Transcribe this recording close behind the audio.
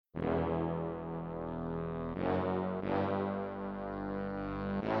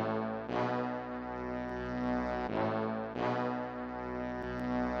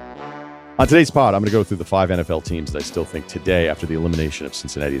On today's pod, I'm going to go through the 5 NFL teams that I still think today, after the elimination of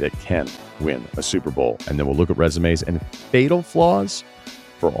Cincinnati, that can win a Super Bowl. And then we'll look at resumes and fatal flaws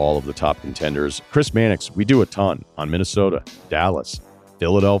for all of the top contenders. Chris Mannix, we do a ton on Minnesota, Dallas,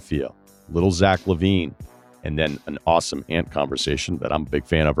 Philadelphia, little Zach LaVine, and then an awesome Ant conversation that I'm a big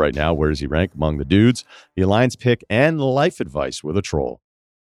fan of right now. Where does he rank among the dudes? The Alliance pick and life advice with a troll.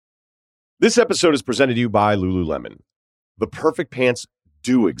 This episode is presented to you by Lululemon. The perfect pants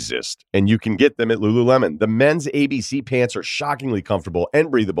do exist, and you can get them at Lululemon. The men's ABC pants are shockingly comfortable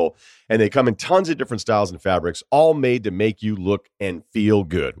and breathable, and they come in tons of different styles and fabrics, all made to make you look and feel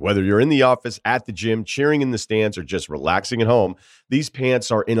good. Whether you're in the office, at the gym, cheering in the stands, or just relaxing at home, these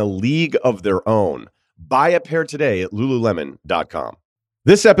pants are in a league of their own. Buy a pair today at Lululemon.com.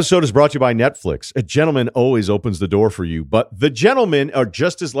 This episode is brought to you by Netflix. A gentleman always opens the door for you, but the gentlemen are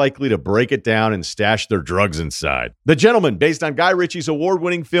just as likely to break it down and stash their drugs inside. The Gentleman, based on Guy Ritchie's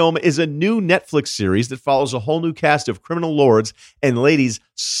award-winning film, is a new Netflix series that follows a whole new cast of criminal lords and ladies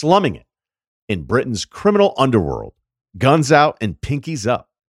slumming it in Britain's criminal underworld. Guns out and pinkies up.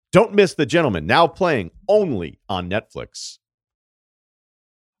 Don't miss The Gentleman, now playing only on Netflix.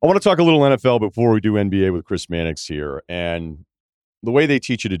 I want to talk a little NFL before we do NBA with Chris Mannix here, and the way they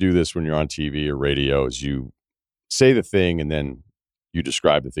teach you to do this when you're on TV or radio is you say the thing and then you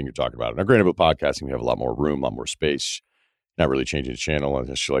describe the thing you're talking about. Now, granted, with podcasting, we have a lot more room, a lot more space. Not really changing the channel. And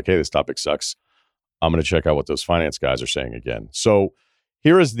just like, hey, this topic sucks. I'm going to check out what those finance guys are saying again. So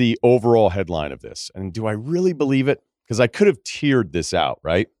here is the overall headline of this. And do I really believe it? Because I could have tiered this out,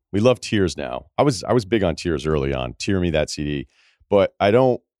 right? We love tiers now. I was big on tiers early on. Tier me that CD. But I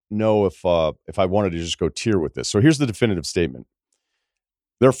don't know if I wanted to just go tier with this. So here's the definitive statement.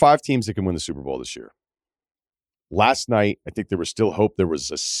 There are 5 teams that can win the Super Bowl this year. Last night, I think there was still hope there was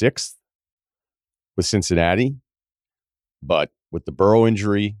a 6th with Cincinnati. But with the Burrow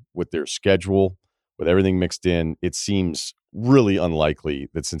injury, with their schedule, with everything mixed in, it seems really unlikely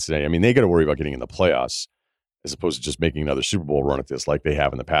that Cincinnati, I mean, they got to worry about getting in the playoffs as opposed to just making another Super Bowl run at this like they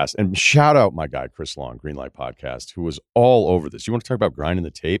have in the past. And shout out my guy, Chris Long, Greenlight Podcast, who was all over this. You want to talk about grinding the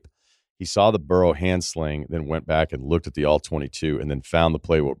tape? He saw the Burrow hand sling, then went back and looked at the all-22 and then found the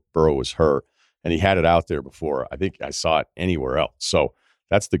play where Burrow was hurt. And he had it out there before I think I saw it anywhere else. So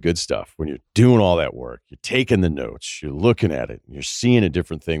that's the good stuff. When you're doing all that work, you're taking the notes, you're looking at it, and you're seeing a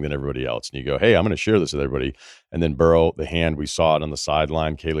different thing than everybody else. And you go, hey, I'm going to share this with everybody. And then Burrow, the hand, we saw it on the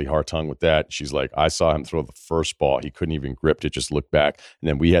sideline, Kaylee Hartung with that. She's like, I saw him throw the first ball. He couldn't even grip it, just looked back. And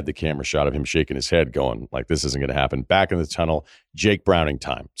then we had the camera shot of him shaking his head going, like, this isn't going to happen. Back in the tunnel, Jake Browning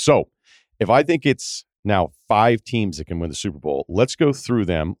time. So if I think it's now 5 teams that can win the Super Bowl, let's go through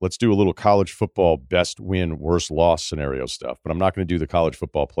them. Let's do a little college football best win, worst loss scenario stuff. But I'm not going to do the college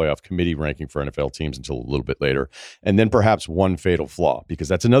football playoff committee ranking for NFL teams until a little bit later. And then perhaps one fatal flaw, because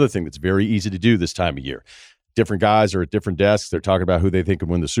that's another thing that's very easy to do this time of year. Different guys are at different desks. They're talking about who they think can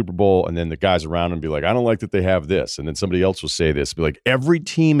win the Super Bowl. And then the guys around them be like, I don't like that they have this. And then somebody else will say this, be like, every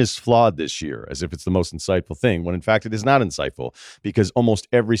team is flawed this year, as if it's the most insightful thing, when in fact it is not insightful, because almost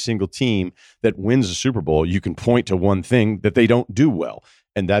every single team that wins a Super Bowl, you can point to one thing that they don't do well.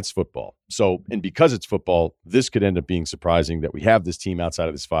 And that's football. So, and because it's football, this could end up being surprising that we have this team outside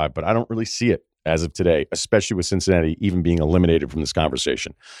of this 5, but I don't really see it as of today, especially with Cincinnati even being eliminated from this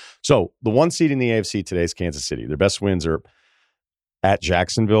conversation. So the 1 seed in the AFC today is Kansas City. Their best wins are at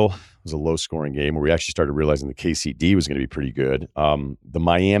Jacksonville. It was a low-scoring game where we actually started realizing the KCD was going to be pretty good. The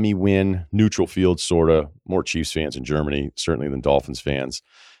Miami win, neutral field, sort of, more Chiefs fans in Germany, certainly than Dolphins fans.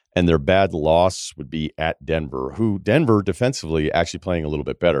 And their bad loss would be at Denver, who Denver defensively actually playing a little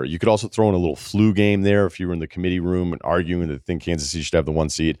bit better. You could also throw in a little flu game there if you were in the committee room and arguing that think Kansas City should have the 1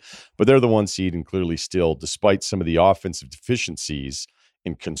 seed. But they're the 1 seed, and clearly still, despite some of the offensive deficiencies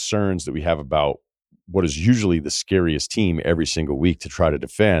and concerns that we have about what is usually the scariest team every single week to try to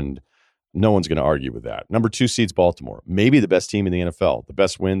defend, no one's going to argue with that. Number 2 seed's Baltimore, maybe the best team in the NFL. The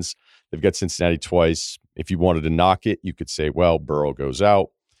best wins, they've got Cincinnati twice. If you wanted to knock it, you could say, well, Burrow goes out.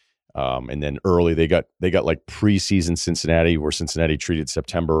 And then early they got like preseason Cincinnati, where Cincinnati treated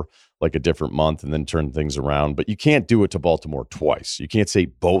September like a different month and then turned things around. But you can't do it to Baltimore twice. You can't say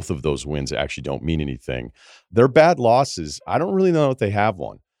both of those wins actually don't mean anything. Their bad losses, I don't really know if they have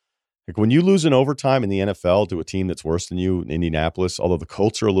one. Like when you lose in overtime in the NFL to a team that's worse than you in Indianapolis, although the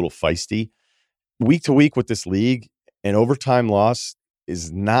Colts are a little feisty, week to week with this league, an overtime loss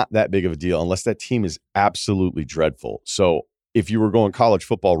is not that big of a deal unless that team is absolutely dreadful. So if you were going college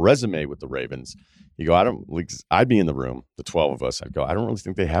football resume with the Ravens, you go, I'd be in the room, the 12 of us. I'd go, I don't really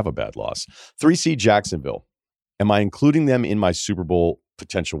think they have a bad loss. 3 seed Jacksonville. Am I including them in my Super Bowl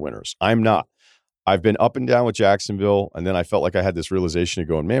potential winners? I'm not. I've been up and down with Jacksonville, and then I felt like I had this realization of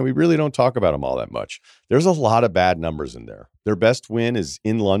going, man, we really don't talk about them all that much. There's a lot of bad numbers in there. Their best win is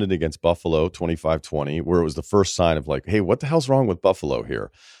in London against Buffalo, 25-20, where it was the first sign of like, hey, what the hell's wrong with Buffalo here?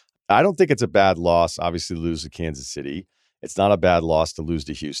 I don't think it's a bad loss, obviously, to lose to Kansas City. It's not a bad loss to lose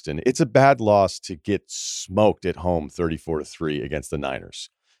to Houston. It's a bad loss to get smoked at home 34-3 against the Niners.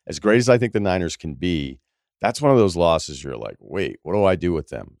 As great as I think the Niners can be, that's one of those losses you're like, wait, what do I do with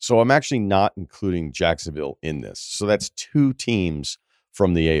them? So I'm actually not including Jacksonville in this. So that's two teams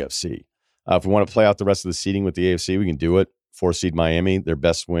from the AFC. If we want to play out the rest of the seeding with the AFC, we can do it. 4-seed Miami, their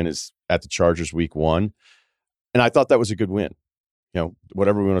best win is at the Chargers week 1. And I thought that was a good win.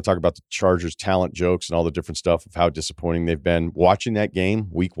 Whatever we want to talk about the Chargers talent jokes and all the different stuff of how disappointing they've been. Watching that game,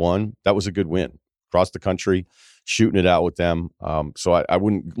 week 1, that was a good win. Across the country, shooting it out with them. So I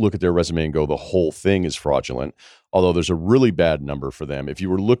wouldn't look at their resume and go, the whole thing is fraudulent, although there's a really bad number for them. If you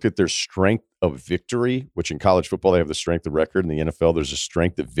were to look at their strength of victory, which in college football, they have the strength of record. In the NFL, there's a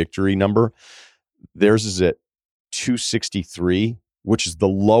strength of victory number. Theirs is at 263, which is the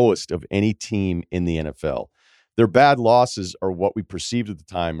lowest of any team in the NFL. Their bad losses are what we perceived at the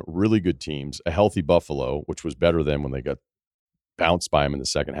time, really good teams, a healthy Buffalo, which was better than when they got bounced by them in the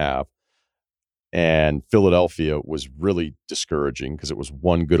second half. And Philadelphia was really discouraging because it was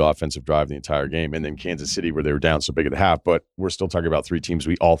one good offensive drive the entire game. And then Kansas City, where they were down so big at the half. But we're still talking about 3 teams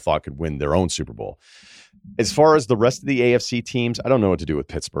we all thought could win their own Super Bowl. As far as the rest of the AFC teams, I don't know what to do with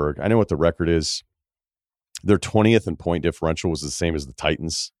Pittsburgh. I know what the record is. Their 20th in point differential was the same as the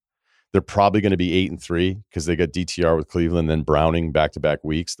Titans. They're probably going to be 8-3 because they got DTR with Cleveland, then Browning back-to-back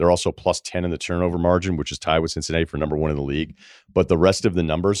weeks. They're also plus 10 in the turnover margin, which is tied with Cincinnati for number 1 in the league. But the rest of the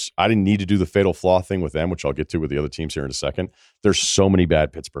numbers, I didn't need to do the fatal flaw thing with them, which I'll get to with the other teams here in a second. There's so many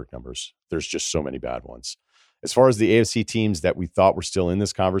bad Pittsburgh numbers. There's just so many bad ones. As far as the AFC teams that we thought were still in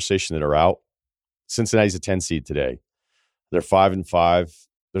this conversation that are out, Cincinnati's a 10 seed today. They're 5-5.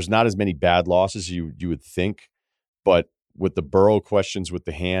 There's not as many bad losses you would think, but with the Burrow questions with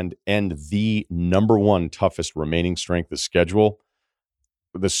the hand and the number 1 toughest remaining strength of schedule,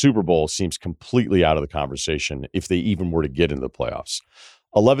 the Super Bowl seems completely out of the conversation if they even were to get into the playoffs.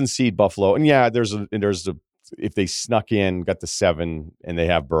 11 seed Buffalo. And yeah, there's a if they snuck in, got the 7 and they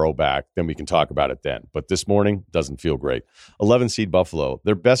have Burrow back, then we can talk about it then. But this morning doesn't feel great. 11 seed Buffalo.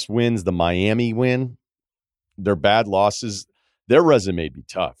 Their best wins, the Miami win. Their bad losses, their resume would be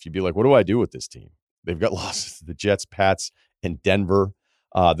tough. You'd be like, what do I do with this team? They've got losses to the Jets, Pats, and Denver.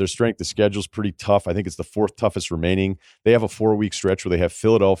 Their strength of schedule is pretty tough. I think it's the 4th toughest remaining. They have a 4-week stretch where they have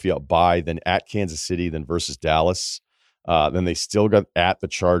Philadelphia bye, then at Kansas City, then versus Dallas. Then they still got at the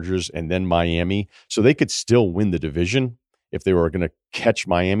Chargers and then Miami. So they could still win the division if they were going to catch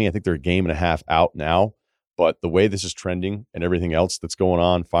Miami. I think they're a game and a half out now. But the way this is trending and everything else that's going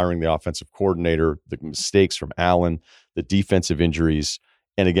on, firing the offensive coordinator, the mistakes from Allen, the defensive injuries,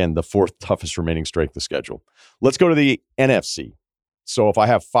 and again, the 4th toughest remaining strength of schedule. Let's go to the NFC. So if I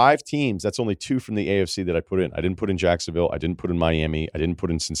have 5 teams, that's only 2 from the AFC that I put in. I didn't put in Jacksonville. I didn't put in Miami. I didn't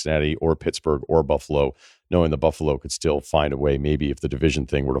put in Cincinnati or Pittsburgh or Buffalo, knowing that Buffalo could still find a way maybe if the division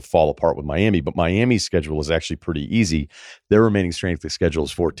thing were to fall apart with Miami. But Miami's schedule is actually pretty easy. Their remaining strength of schedule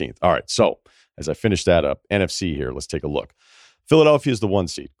is 14th. All right, so as I finish that up, NFC here, let's take a look. Philadelphia is the 1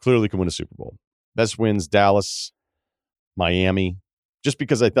 seed. Clearly can win a Super Bowl. Best wins, Dallas, Miami. Just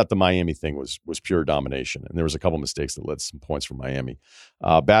because I thought the Miami thing was pure domination. And there was a couple mistakes that led to some points from Miami.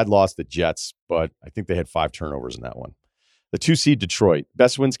 Bad loss, the Jets, but I think they had 5 turnovers in that one. The 2 seed Detroit.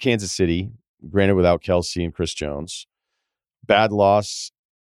 Best wins, Kansas City, granted without Kelsey and Chris Jones. Bad loss,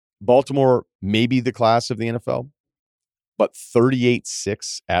 Baltimore, maybe the class of the NFL, but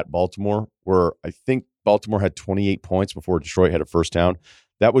 38-6 at Baltimore, where I think Baltimore had 28 points before Detroit had a first down.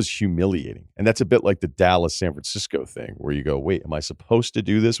 That was humiliating. And that's a bit like the Dallas-San Francisco thing where you go, wait, am I supposed to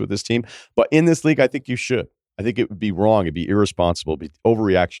do this with this team? But in this league, I think you should. I think it would be wrong. It'd be irresponsible. It'd be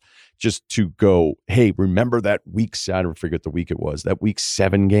overreaction just to go, hey, remember that week 7, I don't forget the week it was, that week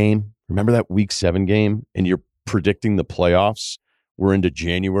 7 game? Remember that week 7 game? And you're predicting the playoffs. We're into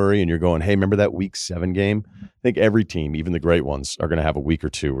January and you're going, hey, remember that week 7 game? I think every team, even the great ones, are going to have a week or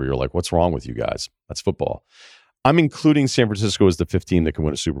two where you're like, what's wrong with you guys? That's football. I'm including San Francisco as the 5th team that can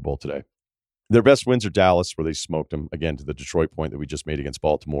win a Super Bowl today. Their best wins are Dallas, where they smoked them, again, to the Detroit point that we just made against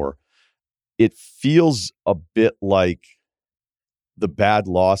Baltimore. It feels a bit like the bad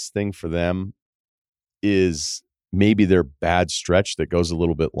loss thing for them is maybe their bad stretch that goes a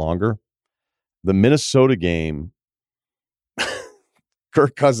little bit longer. The Minnesota game,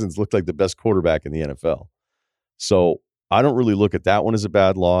 Kirk Cousins looked like the best quarterback in the NFL. So I don't really look at that one as a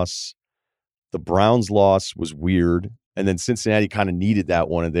bad loss. The Browns loss was weird. And then Cincinnati kind of needed that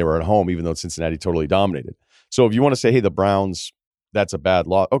one, and they were at home, even though Cincinnati totally dominated. So if you want to say, hey, the Browns, that's a bad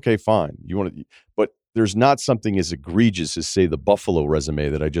loss, okay, fine. But there's not something as egregious as, say, the Buffalo resume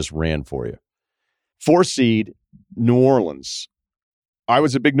that I just ran for you. 4 seed, New Orleans. I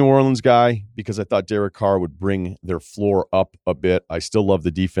was a big New Orleans guy because I thought Derek Carr would bring their floor up a bit. I still love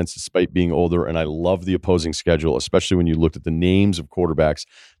the defense despite being older, and I love the opposing schedule, especially when you looked at the names of quarterbacks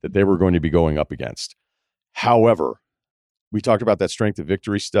that they were going to be going up against. However, we talked about that strength of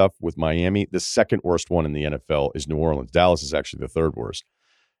victory stuff with Miami. The second worst one in the NFL is New Orleans. Dallas is actually the third worst.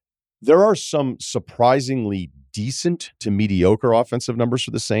 There are some surprisingly decent to mediocre offensive numbers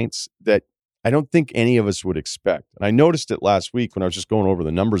for the Saints that I don't think any of us would expect. And I noticed it last week when I was just going over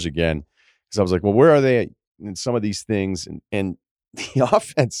the numbers again, because I was like, well, where are they in some of these things? And the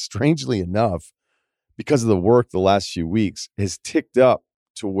offense, strangely enough, because of the work the last few weeks, has ticked up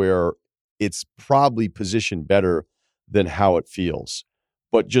to where it's probably positioned better than how it feels.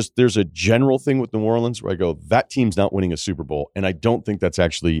 But just there's a general thing with New Orleans where I go, that team's not winning a Super Bowl. And I don't think that's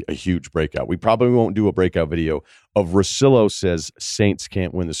actually a huge breakout. We probably won't do a breakout video of Russillo says Saints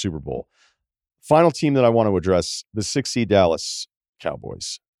can't win the Super Bowl. Final team that I want to address, the 6 seed Dallas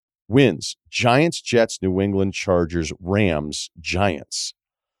Cowboys. Wins, Giants, Jets, New England, Chargers, Rams, Giants.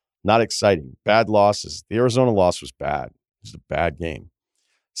 Not exciting. Bad losses. The Arizona loss was bad. It was a bad game.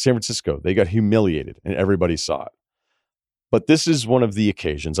 San Francisco, they got humiliated, and everybody saw it. But this is one of the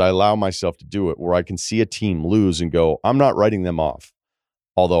occasions I allow myself to do it where I can see a team lose and go, I'm not writing them off,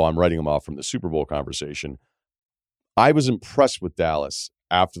 although I'm writing them off from the Super Bowl conversation. I was impressed with Dallas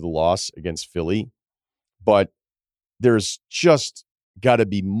after the loss against Philly, but there's just got to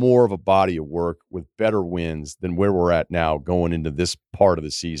be more of a body of work with better wins than where we're at now going into this part of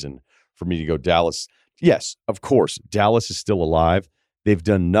the season for me to go Dallas. Yes, of course, Dallas is still alive. They've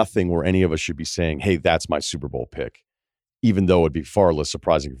done nothing where any of us should be saying, hey, that's my Super Bowl pick, even though it'd be far less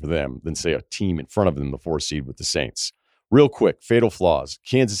surprising for them than, say, a team in front of them, the 4 seed with the Saints. Real quick, fatal flaws.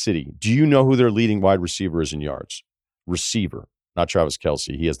 Kansas City, do you know who their leading wide receiver is in yards? Receiver. Not Travis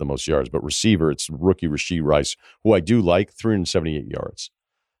Kelce. He has the most yards. But receiver, it's rookie Rashee Rice, who I do like, 378 yards.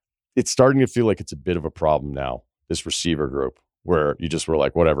 It's starting to feel like it's a bit of a problem now, this receiver group, where you just were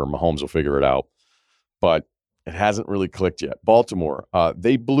like, whatever, Mahomes will figure it out. But it hasn't really clicked yet. Baltimore,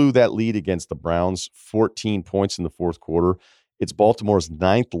 they blew that lead against the Browns, 14 points in the fourth quarter. It's Baltimore's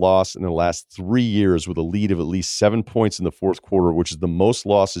 9th loss in the last 3 years with a lead of at least 7 points in the fourth quarter, which is the most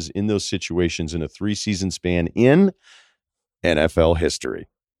losses in those situations in a 3-season span in NFL history.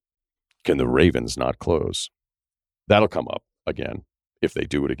 Can the Ravens not close? That'll come up again if they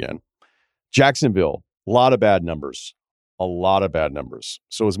do it again. Jacksonville, a lot of bad numbers. A lot of bad numbers.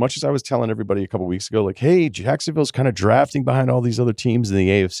 So as much as I was telling everybody a couple weeks ago, like, hey, Jacksonville's kind of drafting behind all these other teams in the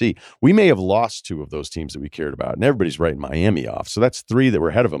AFC. We may have lost 2 of those teams that we cared about, and everybody's writing Miami off. So that's 3 that were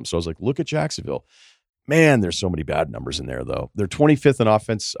ahead of them. So I was like, look at Jacksonville. Man, there's so many bad numbers in there, though. They're 25th in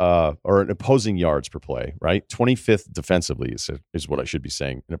offense or in opposing yards per play, right? 25th defensively is what I should be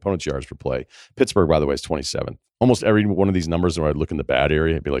saying, in opponent's yards per play. Pittsburgh, by the way, is 27th. Almost every one of these numbers, when I look in the bad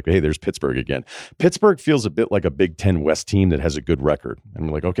area, I'd be like, hey, there's Pittsburgh again. Pittsburgh feels a bit like a Big Ten West team that has a good record. And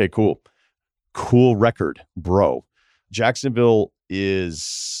I'm like, okay, cool. Cool record, bro. Jacksonville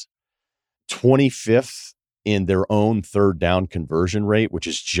is 25th in their own third down conversion rate, which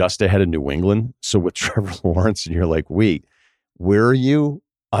is just ahead of New England. So with Trevor Lawrence, and you're like, wait, where are you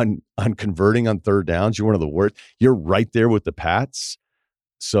on converting on third downs? You're one of the worst. You're right there with the Pats.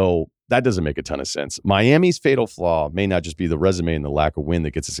 So that doesn't make a ton of sense. Miami's fatal flaw may not just be the resume and the lack of win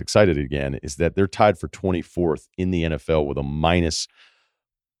that gets us excited again, is that they're tied for 24th in the NFL with a minus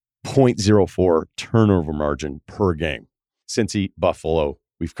 0.04 turnover margin per game. Cincy, Buffalo,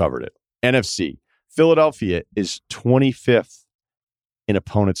 we've covered it. NFC, Philadelphia is 25th in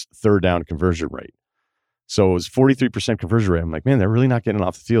opponent's third down conversion rate. So it was 43% conversion rate. I'm like, man, they're really not getting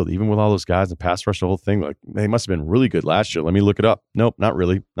off the field, even with all those guys and pass rush, the whole thing. Like, they must have been really good last year. Let me look it up. Nope, not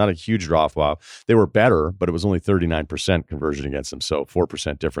really. Not a huge drop off. They were better, but it was only 39% conversion against them. So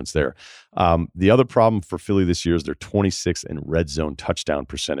 4% difference there. The other problem for Philly this year is they're 26th in red zone touchdown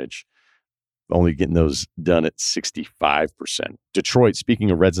percentage, only getting those done at 65%. Detroit, speaking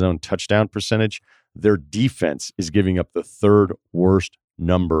of red zone touchdown percentage, their defense is giving up the 3rd worst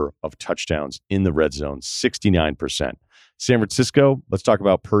number of touchdowns in the red zone, 69%. San Francisco, let's talk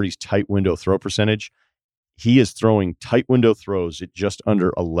about Purdy's tight window throw percentage. He is throwing tight window throws at just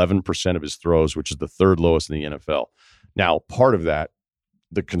under 11% of his throws, which is the 3rd lowest in the NFL. Now, part of that,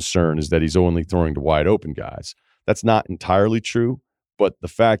 the concern is that he's only throwing to wide open guys. That's not entirely true, But the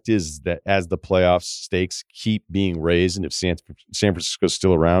fact is that as the playoff stakes keep being raised, and if San Francisco's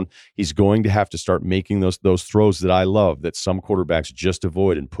still around, he's going to have to start making those throws that I love, that some quarterbacks just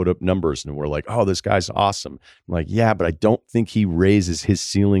avoid and put up numbers. And we're like, oh, this guy's awesome. I'm like, yeah, but I don't think he raises his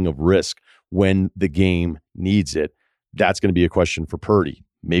ceiling of risk when the game needs it. That's going to be a question for Purdy.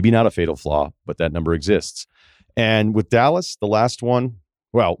 Maybe not a fatal flaw, but that number exists. And with Dallas, the last one,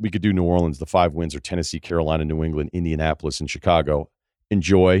 well, we could do New Orleans. The 5 wins are Tennessee, Carolina, New England, Indianapolis, and Chicago.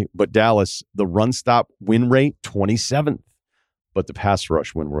 Enjoy. But Dallas, the run stop win rate, 27th. But the pass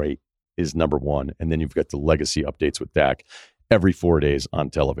rush win rate is number 1. And then you've got the legacy updates with Dak every 4 days on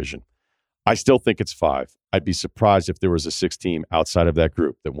television. I still think it's 5. I'd be surprised if there was a 6th team outside of that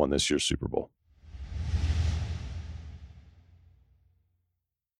group that won this year's Super Bowl.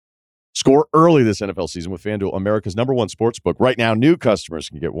 Score early this NFL season with FanDuel, America's #1 sportsbook. Right now, new customers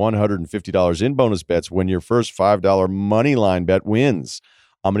can get $150 in bonus bets when your first $5 money line bet wins.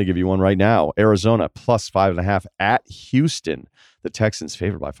 I'm going to give you one right now. Arizona plus 5.5 at Houston. The Texans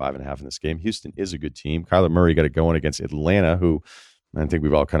favored by 5.5 in this game. Houston is a good team. Kyler Murray got it going against Atlanta, who I think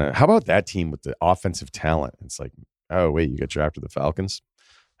we've all kind of, how about that team with the offensive talent? It's like, oh, wait, you got drafted the Falcons?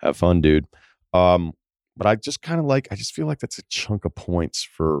 Have fun, dude. But I just feel like that's a chunk of points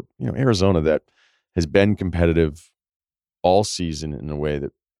for, Arizona that has been competitive all season in a way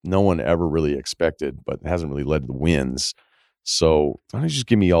that no one ever really expected, but hasn't really led to the wins. So why don't you just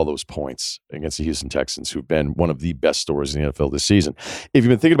give me all those points against the Houston Texans, who've been one of the best stories in the NFL this season. If you've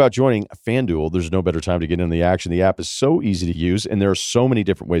been thinking about joining FanDuel, there's no better time to get into the action. The app is so easy to use, and there are so many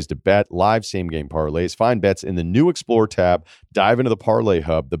different ways to bet. Live same-game parlays. Find bets in the new Explore tab. Dive into the Parlay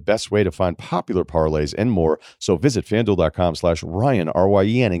Hub, the best way to find popular parlays and more. So visit FanDuel.com/Ryan,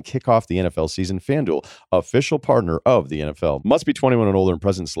 R-Y-E-N, and kick off the NFL season. FanDuel, official partner of the NFL. Must be 21 and older and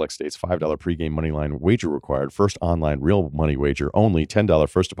present in select states. $5 pregame moneyline wager required. First online real money wager only. $10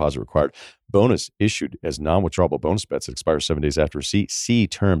 first deposit required. Bonus issued as non-withdrawable bonus bets that expire 7 days after receipt. See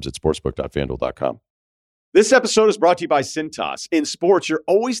terms at sportsbook.fanduel.com. This episode is brought to you by Cintas. In sports, you're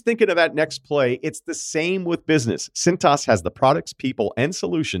always thinking of that next play. It's the same with business. Cintas has the products, people, and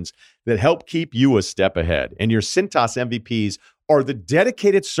solutions that help keep you a step ahead. And your Cintas MVPs are the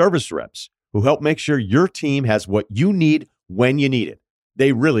dedicated service reps who help make sure your team has what you need when you need it.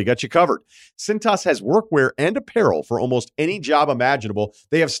 They really got you covered. Cintas has workwear and apparel for almost any job imaginable.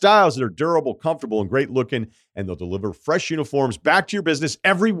 They have styles that are durable, comfortable, and great looking, and they'll deliver fresh uniforms back to your business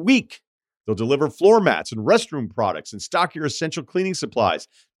every week. They'll deliver floor mats and restroom products and stock your essential cleaning supplies.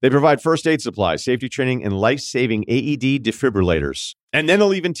 They provide first aid supplies, safety training, and life-saving AED defibrillators. And then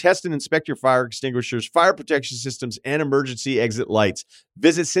they'll even test and inspect your fire extinguishers, fire protection systems, and emergency exit lights.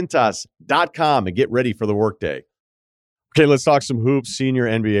 Visit Cintas.com and get ready for the workday. Okay, let's talk some hoops. Senior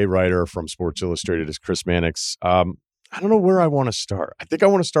NBA writer from Sports Illustrated is Chris Mannix. I don't know where I want to start. I think I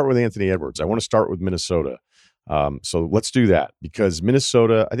want to start with Anthony Edwards. I want to start with Minnesota. So let's do that, because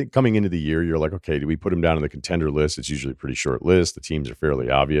Minnesota, I think coming into the year, you're like, okay, do we put them down on the contender list? It's usually a pretty short list. The teams are fairly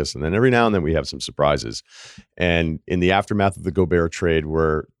obvious. And then every now and then we have some surprises. And in the aftermath of the Gobert trade,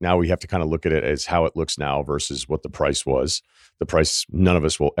 where now we have to kind of look at it as how it looks now versus what the price was, the price none of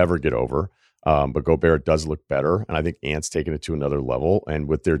us will ever get over. But Gobert does look better. And I think Ant's taken it to another level. And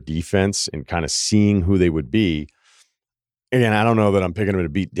with their defense and kind of seeing who they would be, again, I don't know that I'm picking them to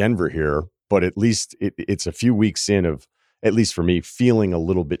beat Denver here, but at least it's a few weeks in of, at least for me, feeling a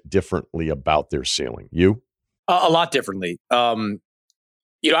little bit differently about their ceiling. You? A lot differently. I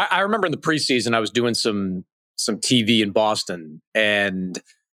remember in the preseason, I was doing some TV in Boston, and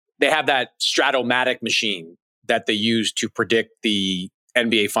they have that Stratomatic machine that they use to predict the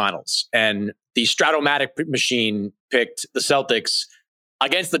NBA Finals. And the Stratomatic machine picked the Celtics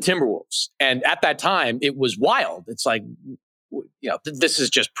against the Timberwolves. And at that time, it was wild. It's like, this is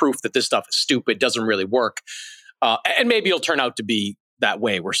just proof that this stuff is stupid, doesn't really work. And maybe it'll turn out to be that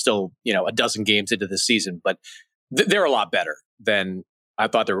way. We're still, a dozen games into the season, but they're a lot better than I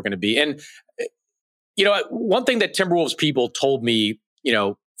thought they were going to be. And, one thing that Timberwolves people told me,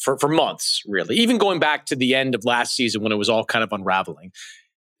 for months, really, even going back to the end of last season when it was all kind of unraveling,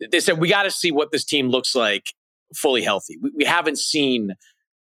 they said, we got to see what this team looks like fully healthy. We haven't seen,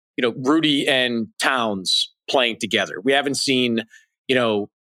 Rudy and Towns playing together. We haven't seen,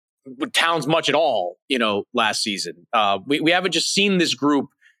 Towns much at all, last season. We haven't just seen this group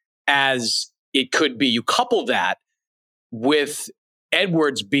as it could be. You couple that with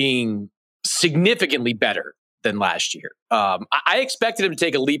Edwards being significantly better than last year. I expected him to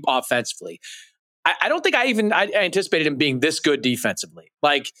take a leap offensively. I don't think I anticipated him being this good defensively.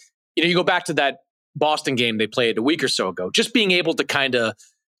 Like, you go back to that Boston game they played a week or so ago, just being able to kind of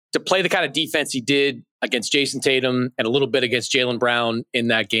to play the kind of defense he did against Jason Tatum and a little bit against Jaylen Brown in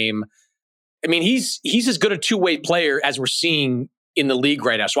that game. I mean, he's as good a two-way player as we're seeing in the league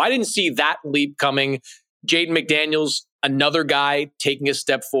right now. So I didn't see that leap coming. Jaden McDaniels, another guy taking a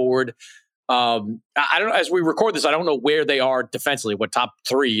step forward. I don't know. As we record this, I don't know where they are defensively. What top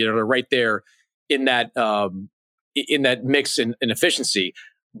three? They're right there in that mix in efficiency.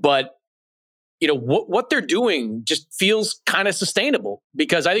 But what they're doing just feels kind of sustainable,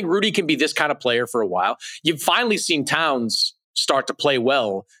 because I think Rudy can be this kind of player for a while. You've finally seen Towns start to play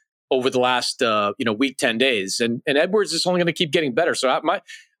well over the last week, 10 days, and Edwards is only going to keep getting better. So my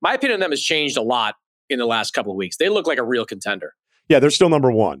opinion on them has changed a lot in the last couple of weeks. They look like a real contender. Yeah, they're still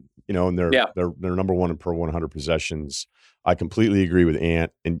number one, and they're number one in per 100 possessions. I completely agree with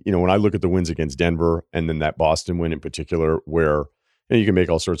Ant. And, when I look at the wins against Denver and then that Boston win in particular, where you can make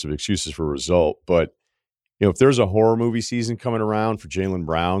all sorts of excuses for a result, but if there's a horror movie season coming around for Jaylen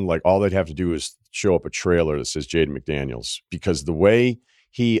Brown, like all they'd have to do is show up a trailer that says Jaden McDaniels, because the way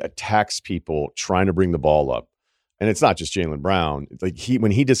he attacks people trying to bring the ball up, and it's not just Jaylen Brown, like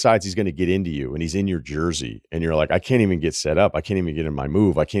when he decides he's going to get into you and he's in your jersey and you're like, I can't even get set up, I can't even get in my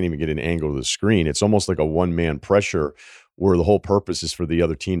move, I can't even get an angle to the screen. It's almost like a one-man pressure where the whole purpose is for the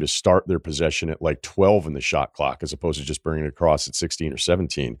other team to start their possession at like 12 in the shot clock as opposed to just bringing it across at 16 or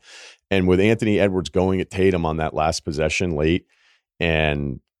 17. And with Anthony Edwards going at Tatum on that last possession late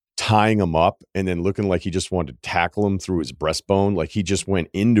and tying him up and then looking like he just wanted to tackle him through his breastbone, like he just went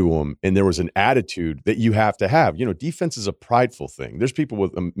into him, and there was an attitude that you have to have. Defense is a prideful thing. There's people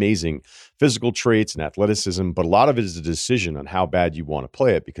with amazing physical traits and athleticism, but a lot of it is a decision on how bad you want to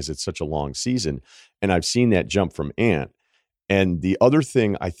play it because it's such a long season. And I've seen that jump from Ant. And the other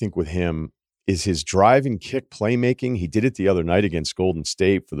thing I think with him is his drive and kick playmaking. He did it the other night against Golden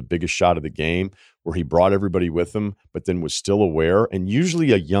State for the biggest shot of the game, where he brought everybody with him, but then was still aware. And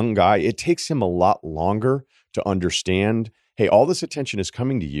usually a young guy, it takes him a lot longer to understand, hey, all this attention is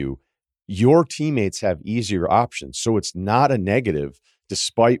coming to you. Your teammates have easier options. So it's not a negative,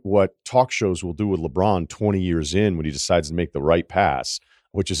 despite what talk shows will do with LeBron 20 years in when he decides to make the right pass,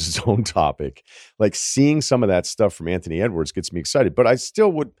 which is his own topic. Like, seeing some of that stuff from Anthony Edwards gets me excited. But I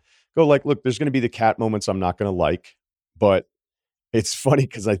still would go like, look, there's going to be the cat moments I'm not going to like. But it's funny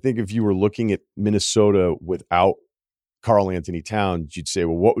because I think if you were looking at Minnesota without Karl Anthony Towns, you'd say,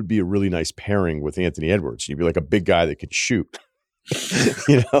 well, what would be a really nice pairing with Anthony Edwards? You'd be like a big guy that could shoot.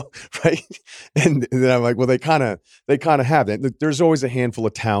 Right? And then I'm like, well, they kind of have that. There's always a handful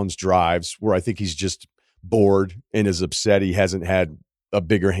of Towns drives where I think he's just bored and is upset he hasn't had a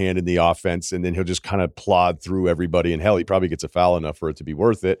bigger hand in the offense, and then he'll just kind of plod through everybody, and hell, he probably gets a foul enough for it to be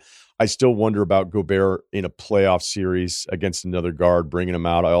worth it. I still wonder about Gobert in a playoff series against another guard, bringing him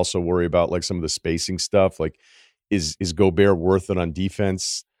out. I also worry about like some of the spacing stuff. Like, is Gobert worth it on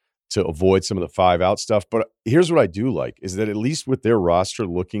defense to avoid some of the 5-out stuff? But here's what I do like, is that at least with their roster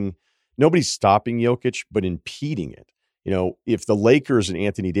looking, nobody's stopping Jokic, but impeding it. If the Lakers and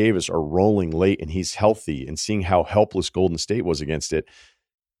Anthony Davis are rolling late and he's healthy, and seeing how helpless Golden State was against it,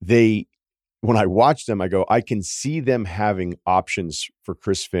 when I watch them, I go, I can see them having options for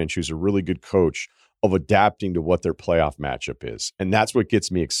Chris Finch, who's a really good coach, of adapting to what their playoff matchup is. And that's what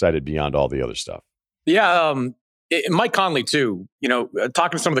gets me excited beyond all the other stuff. Yeah. Mike Conley too,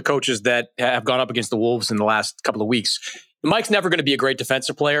 talking to some of the coaches that have gone up against the Wolves in the last couple of weeks, Mike's never going to be a great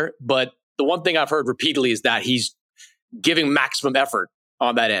defensive player, but the one thing I've heard repeatedly is that he's giving maximum effort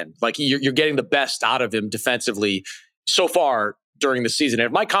on that end. Like, you're getting the best out of him defensively so far during the season. And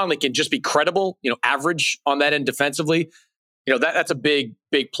if Mike Conley can just be credible, average on that end defensively, that's a big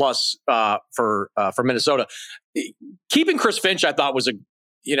plus for Minnesota. Keeping Chris Finch, I thought was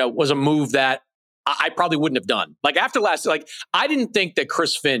a move that I probably wouldn't have done. Like, after I didn't think that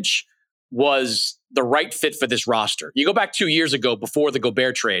Chris Finch was the right fit for this roster. You go back 2 years ago before the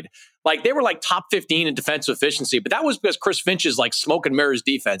Gobert trade, like, they were like top 15 in defensive efficiency, but that was because Chris Finch's like smoke and mirrors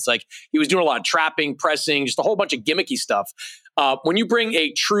defense. Like, he was doing a lot of trapping, pressing, just a whole bunch of gimmicky stuff. When you bring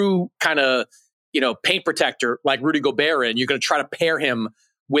a true kind of, paint protector like Rudy Gobert in, you're going to try to pair him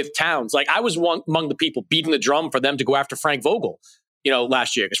with Towns. Like, I was one among the people beating the drum for them to go after Frank Vogel,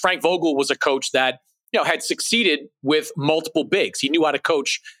 last year, because Frank Vogel was a coach that, had succeeded with multiple bigs. He knew how to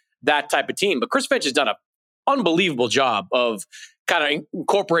coach that type of team. But Chris Finch has done an unbelievable job of kind of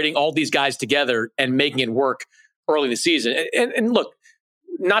incorporating all these guys together and making it work early in the season. And look,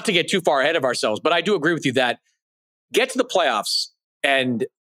 not to get too far ahead of ourselves, but I do agree with you that get to the playoffs, and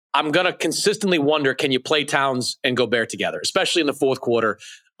I'm going to consistently wonder, can you play Towns and Gobert together, especially in the fourth quarter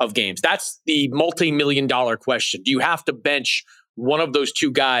of games? That's the multi-million-dollar question. Do you have to bench one of those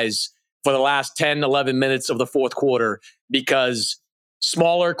two guys for the last 10, 11 minutes of the fourth quarter because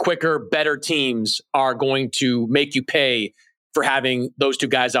smaller, quicker, better teams are going to make you pay for having those two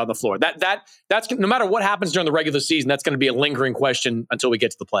guys out on the floor. That's no matter what happens during the regular season, that's going to be a lingering question until we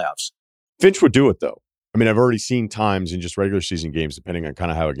get to the playoffs. Finch would do it, though. I mean, I've already seen times in just regular season games, depending on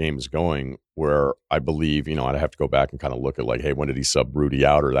kind of how a game is going, where I believe, I'd have to go back and kind of look at like, hey, when did he sub Rudy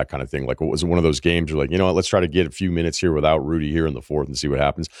out or that kind of thing? Like, what was one of those games where like, let's try to get a few minutes here without Rudy here in the fourth and see what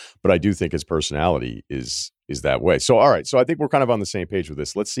happens. But I do think his personality is that way. So, all right. So I think we're kind of on the same page with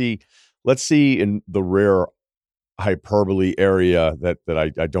this. Let's see in the rare hyperbole area that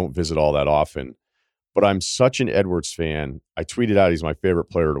I don't visit all that often. But I'm such an Edwards fan. I tweeted out he's my favorite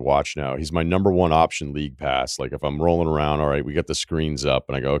player to watch now. He's my number one option league pass. Like if I'm rolling around, all right, we got the screens up,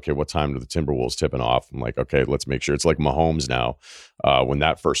 and I go, okay, what time do the Timberwolves tipping off? I'm like, okay, let's make sure. It's like Mahomes now. When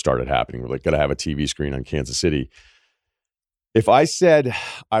that first started happening, we're like, got to have a TV screen on Kansas City. If I said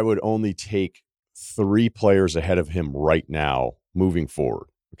I would only take 3 players ahead of him right now moving forward,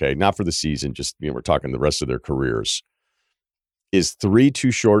 okay, not for the season, just we're talking the rest of their careers. Is 3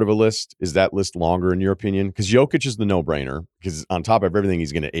 too short of a list? Is that list longer in your opinion? Because Jokic is the no-brainer, because on top of everything,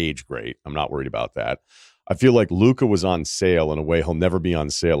 he's going to age great. I'm not worried about that. I feel like Luka was on sale in a way he'll never be on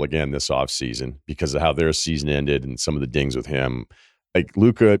sale again this offseason because of how their season ended and some of the dings with him. Like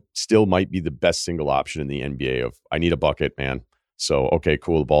Luka still might be the best single option in the NBA of, I need a bucket, man. So, okay,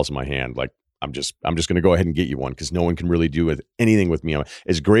 cool, the ball's in my hand. Like, I'm just going to go ahead and get you one because no one can really do anything with me.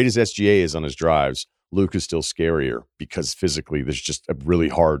 As great as SGA is on his drives, Luke is still scarier because physically there's just a really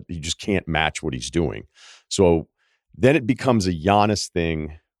hard, you just can't match what he's doing. So then it becomes a Giannis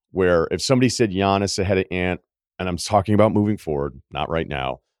thing where if somebody said Giannis ahead of Ant, and I'm talking about moving forward, not right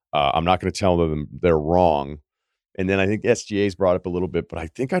now, I'm not going to tell them they're wrong. And then I think SGA's brought up a little bit, but I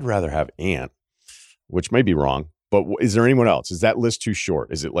think I'd rather have Ant, which may be wrong. But is there anyone else? Is that list too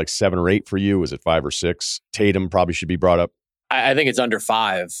short? Is it like 7 or 8 for you? Is it 5 or 6? Tatum probably should be brought up. I think it's under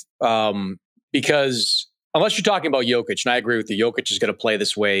 5. Because unless you're talking about Jokic, and I agree with you, Jokic is going to play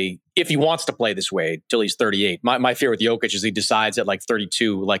this way if he wants to play this way till he's 38. My fear with Jokic is he decides at like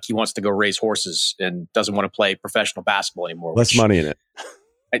 32, like he wants to go raise horses and doesn't want to play professional basketball anymore. Less money in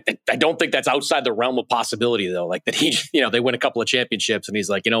it. I don't think that's outside the realm of possibility, though. Like that they win a couple of championships and he's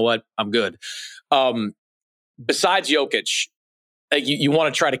like, you know what, I'm good. Besides Jokic, you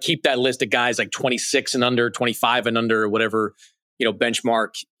want to try to keep that list of guys like 26 and under, 25 and under, whatever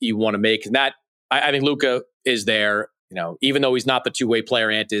benchmark you want to make. And that I think Luka is there. Even though he's not the two-way player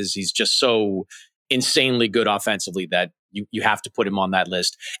Ant is, he's just so insanely good offensively that you have to put him on that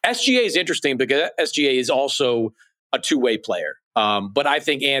list. SGA is interesting because SGA is also a two-way player. But I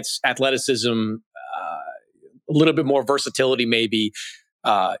think Ant's athleticism, a little bit more versatility, maybe.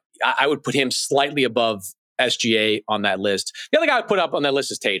 I would put him slightly above SGA on that list. The other guy I would put up on that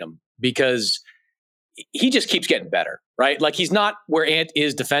list is Tatum because he just keeps getting better, right? Like he's not where Ant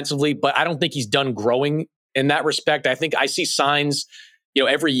is defensively, but I don't think he's done growing in that respect. I think I see signs,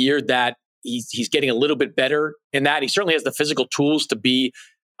 every year that he's getting a little bit better in that. He certainly has the physical tools to be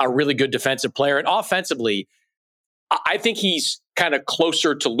a really good defensive player. And offensively, I think he's kind of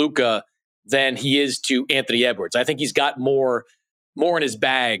closer to Luka than he is to Anthony Edwards. I think he's got more in his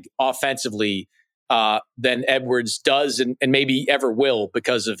bag offensively than Edwards does and maybe ever will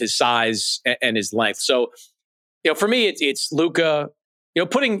because of his size and his length. So, for me, it's Luka,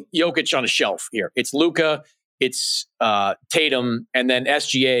 putting Jokic on a shelf here. It's Luka, it's Tatum, and then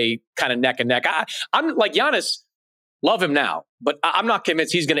SGA kind of neck and neck. I'm like Giannis, love him now, but I'm not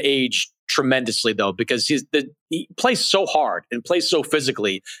convinced he's going to age tremendously, though, because he plays so hard and plays so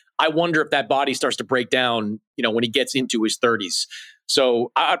physically. I wonder if that body starts to break down, when he gets into his 30s.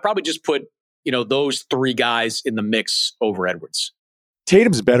 So I'd probably just put those 3 guys in the mix over Edwards.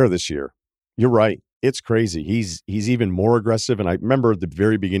 Tatum's better this year. You're right. It's crazy. He's even more aggressive. And I remember at the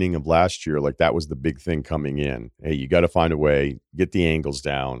very beginning of last year, like that was the big thing coming in. Hey, you got to find a way, get the angles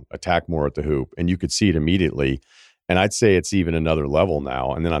down, attack more at the hoop. And you could see it immediately. And I'd say it's even another level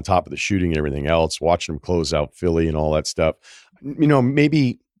now. And then on top of the shooting and everything else, watching him close out Philly and all that stuff,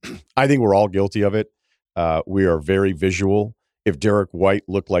 maybe I think we're all guilty of it. We are very visual. If Derek White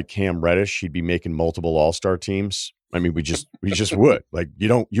looked like Cam Reddish, he'd be making multiple all-star teams. I mean, we just would. Like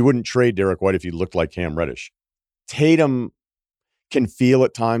you wouldn't trade Derek White if he looked like Cam Reddish. Tatum can feel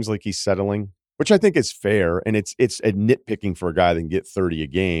at times like he's settling, which I think is fair. And it's a nitpicking for a guy that can get 30 a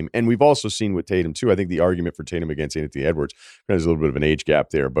game. And we've also seen with Tatum too. I think the argument for Tatum against Anthony Edwards, there's a little bit of an age gap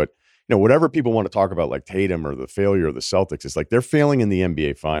there, but whatever people want to talk about, like Tatum or the failure of the Celtics, it's like they're failing in the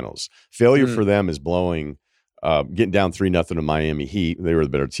NBA Finals. Failure for them is blowing getting down 3-0 to Miami Heat. They were the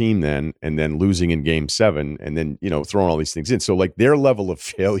better team then, and then losing in Game 7, and then, throwing all these things in. So, like, their level of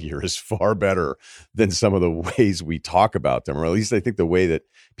failure is far better than some of the ways we talk about them, or at least I think the way that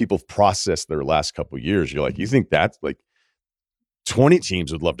people process their last couple of years. You're like, you think that's like 20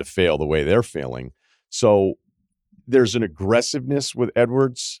 teams would love to fail the way they're failing. So there's an aggressiveness with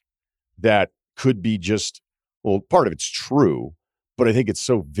Edwards that could be just, well, part of it's true, but I think it's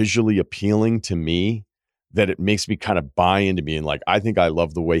so visually appealing to me that it makes me kind of buy into being like, I think I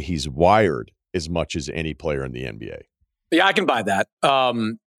love the way he's wired as much as any player in the NBA. Yeah, I can buy that.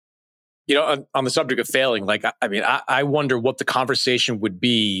 On the subject of failing, like, I wonder what the conversation would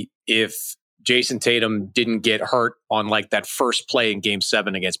be if Jason Tatum didn't get hurt on like that first play in Game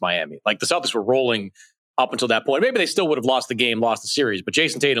 7 against Miami. Like, the Celtics were rolling up until that point. Maybe they still would have lost the game, lost the series, but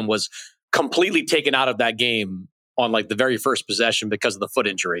Jason Tatum was completely taken out of that game on like the very first possession because of the foot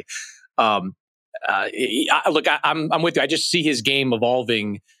injury. I'm with you. I just see his game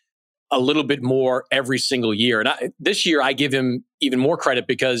evolving a little bit more every single year. And this year, I give him even more credit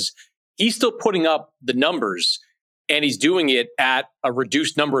because he's still putting up the numbers, and he's doing it at a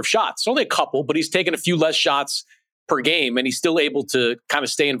reduced number of shots. Only a couple, but he's taking a few less shots per game, and he's still able to kind of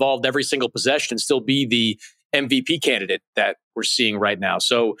stay involved every single possession and still be the MVP candidate that we're seeing right now.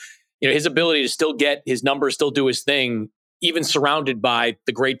 So, his ability to still get his numbers, still do his thing, even surrounded by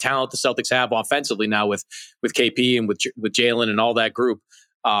the great talent the Celtics have offensively now with KP and with Jalen and all that group.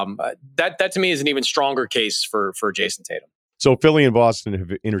 That to me is an even stronger case for Jason Tatum. So Philly and Boston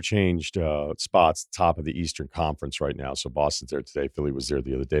have interchanged spots, top of the Eastern Conference right now. So Boston's there today. Philly was there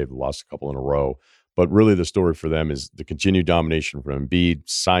the other day. They lost a couple in a row. But really the story for them is the continued domination from Embiid.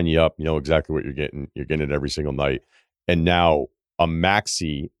 Sign you up. You know exactly what you're getting. You're getting it every single night. And now a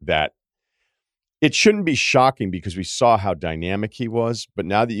Maxey that it shouldn't be shocking because we saw how dynamic he was. But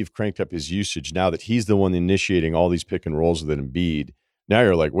now that you've cranked up his usage, now that he's the one initiating all these pick and rolls with Embiid, now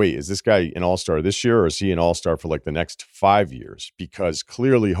you're like, wait, is this guy an all-star this year, or is he an all-star for like the next 5 years? Because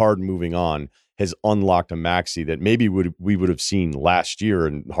clearly Harden moving on has unlocked a Maxey that maybe we would have seen last year,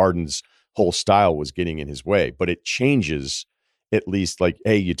 and Harden's whole style was getting in his way. But it changes at least, like,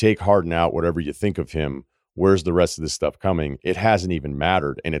 hey, you take Harden out, whatever you think of him, where's the rest of this stuff coming? It hasn't even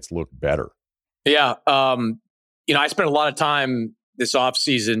mattered, and it's looked better. Yeah. I spent a lot of time this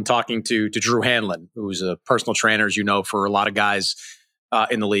offseason talking to Drew Hanlon, who's a personal trainer, as you know, for a lot of guys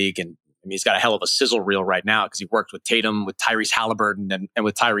in the league. And I mean, he's got a hell of a sizzle reel right now because he worked with Tatum, with Tyrese Halliburton, and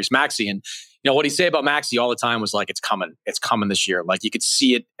with Tyrese Maxey. And, what he'd say about Maxey all the time was like, it's coming this year. Like, you could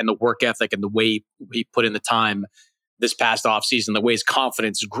see it in the work ethic and the way he put in the time this past offseason, the way his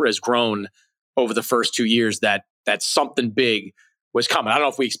confidence has grown over the first 2 years, that something big was coming. I don't know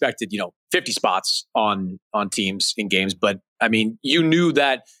if we expected, 50 spots on teams in games, but I mean, you knew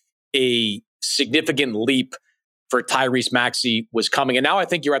that a significant leap for Tyrese Maxey was coming. And now I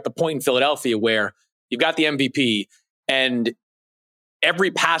think you're at the point in Philadelphia where you've got the MVP, and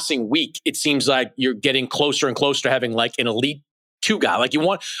every passing week, it seems like you're getting closer and closer to having like an elite 2 guy. Like,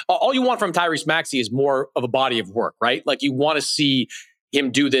 all you want from Tyrese Maxey is more of a body of work, right? Like, you want to see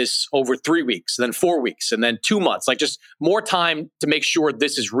him do this over 3 weeks, then 4 weeks, and then 2 months, like just more time to make sure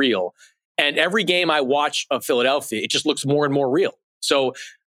this is real. And every game I watch of Philadelphia, it just looks more and more real. So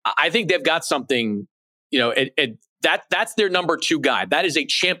I think they've got something, that's their number 2 guy. That is a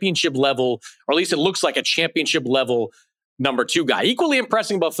championship level, or at least it looks like a championship level number 2 guy. Equally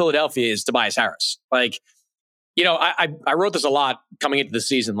impressive about Philadelphia is Tobias Harris. Like, I wrote this a lot coming into the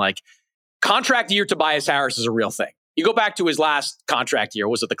season, like, contract year Tobias Harris is a real thing. You go back to his last contract year,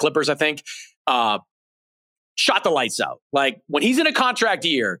 was it the Clippers, I think? Shot the lights out. Like, when he's in a contract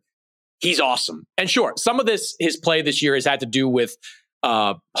year, he's awesome. And sure, some of his play this year has had to do with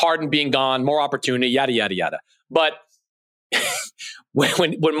Harden being gone, more opportunity, yada, yada, yada. But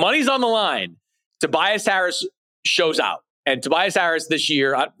when money's on the line, Tobias Harris shows out. And Tobias Harris this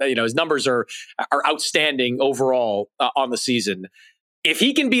year, his numbers are outstanding overall on the season. If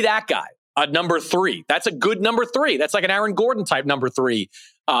he can be that guy, a number 3, that's a good number 3. That's like an Aaron Gordon type number 3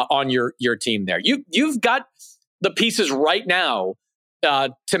 on your team there. You've got the pieces right now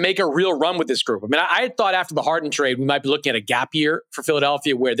to make a real run with this group. I mean, I had thought after the Harden trade, we might be looking at a gap year for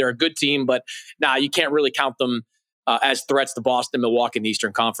Philadelphia where they're a good team, but you can't really count them as threats to Boston, Milwaukee, and the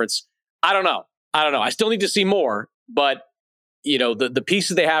Eastern Conference. I don't know. I still need to see more, but the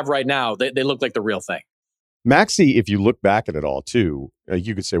pieces they have right now, they look like the real thing. Maxey, if you look back at it all too,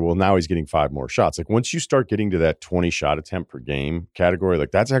 you could say, well, now he's getting 5 more shots. Like, once you start getting to that 20 shot attempt per game category,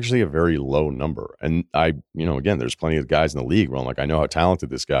 like, that's actually a very low number. And again, there's plenty of guys in the league where I'm like, I know how talented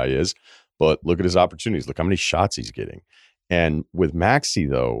this guy is, but look at his opportunities. Look how many shots he's getting. And with Maxey,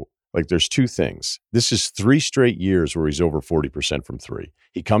 though, Like there's two things. This is 3 straight years where he's over 40% from three.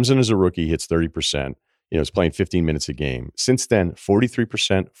 He comes in as a rookie, hits 30%. He's playing 15 minutes a game. Since then,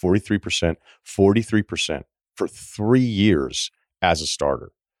 43%, 43%, 43% for 3 years as a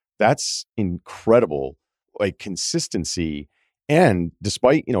starter. That's incredible, like consistency. And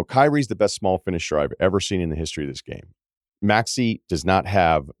despite, Kyrie's the best small finisher I've ever seen in the history of this game. Maxey does not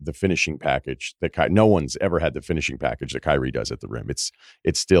have the finishing package that no one's ever had the finishing package that Kyrie does at the rim. It's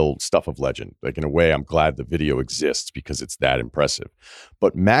still stuff of legend. Like in a way, I'm glad the video exists because it's that impressive.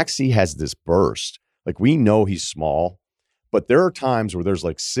 But Maxey has this burst. Like we know he's small, but there are times where there's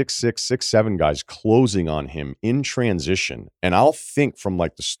like 6'6", 6'7" guys closing on him in transition. And I'll think from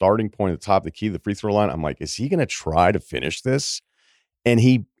like the starting point at the top of the key, the free throw line, I'm like, is he going to try to finish this? And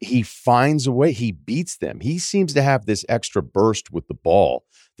he finds a way. He beats them. He seems to have this extra burst with the ball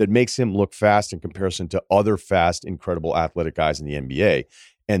that makes him look fast in comparison to other fast, incredible athletic guys in the NBA.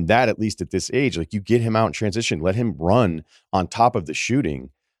 And that, at least at this age, like you get him out in transition, let him run on top of the shooting.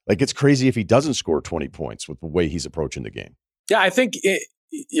 Like it's crazy if he doesn't score 20 points with the way he's approaching the game. Yeah, I think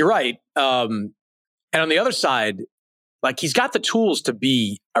you're right. And on the other side, like he's got the tools to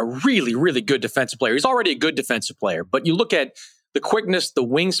be a really, really good defensive player. He's already a good defensive player, but you look at the quickness, the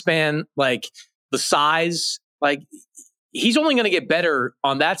wingspan, like the size, like he's only going to get better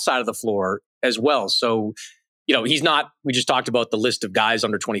on that side of the floor as well. So, he's not, we just talked about the list of guys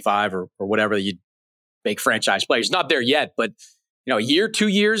under 25 or whatever that you'd make franchise players. He's not there yet, but, a year, 2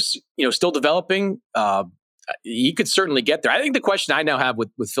 years, still developing, he could certainly get there. I think the question I now have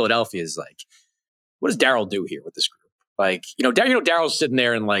with Philadelphia is like, what does Daryl do here with this group? Like, Daryl's sitting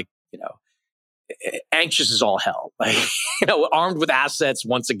there and like, anxious as all hell, like, armed with assets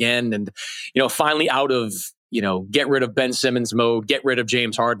once again. And, finally out of, get rid of Ben Simmons mode, get rid of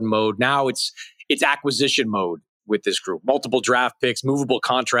James Harden mode. Now it's acquisition mode with this group, multiple draft picks, movable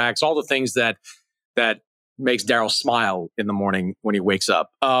contracts, all the things that makes Daryl smile in the morning when he wakes up.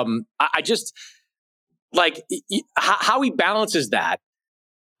 I just like how he balances that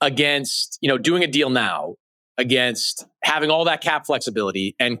against, doing a deal now, against having all that cap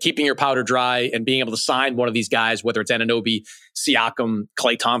flexibility and keeping your powder dry and being able to sign one of these guys, whether it's Anunoby, Siakam,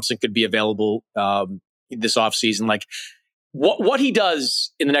 Klay Thompson could be available this offseason. Like what he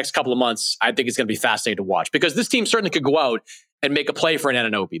does in the next couple of months, I think is going to be fascinating to watch because this team certainly could go out and make a play for an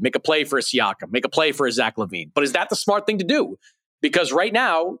Anunoby, make a play for a Siakam, make a play for a Zach LaVine. But is that the smart thing to do? Because right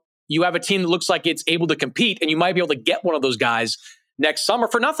now you have a team that looks like it's able to compete and you might be able to get one of those guys next summer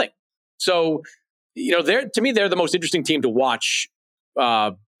for nothing. So, to me, they're the most interesting team to watch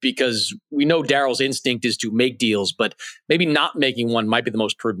because we know Daryl's instinct is to make deals, but maybe not making one might be the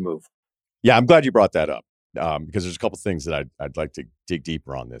most prudent move. Yeah, I'm glad you brought that up because there's a couple things that I'd like to dig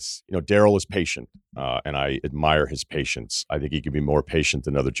deeper on this. Daryl is patient, and I admire his patience. I think he could be more patient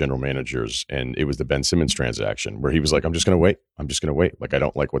than other general managers. And it was the Ben Simmons transaction where he was like, I'm just going to wait. I'm just going to wait. Like, I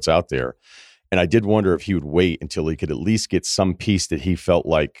don't like what's out there. And I did wonder if he would wait until he could at least get some piece that he felt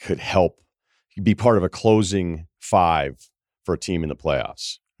like could help be part of a closing five for a team in the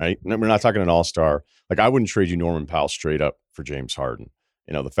playoffs, right? We're not talking an all-star. Like, I wouldn't trade you Norman Powell straight up for James Harden.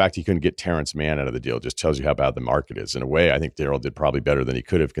 The fact he couldn't get Terrence Mann out of the deal just tells you how bad the market is. In a way, I think Daryl did probably better than he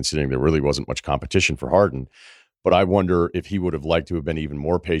could have, considering there really wasn't much competition for Harden. But I wonder if he would have liked to have been even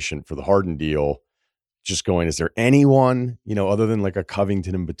more patient for the Harden deal, just going, is there anyone, other than like a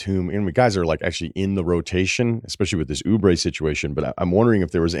Covington and Batum? And guys are like actually in the rotation, especially with this Oubre situation. But I'm wondering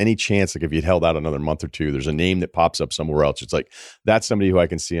if there was any chance, like if you'd held out another month or two, there's a name that pops up somewhere else. It's like, that's somebody who I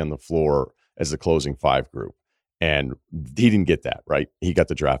can see on the floor as the closing five group. And he didn't get that, right? He got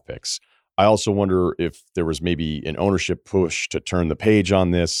the draft picks. I also wonder if there was maybe an ownership push to turn the page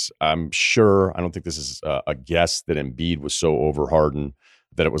on this. I'm sure, I don't think this is a guess that Embiid was so over Harden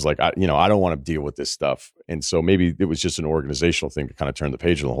that it was like, I don't want to deal with this stuff. And so maybe it was just an organizational thing to kind of turn the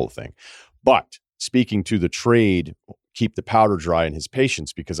page on the whole thing. But speaking to the trade, keep the powder dry in his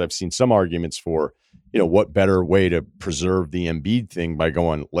patience, because I've seen some arguments for, what better way to preserve the Embiid thing by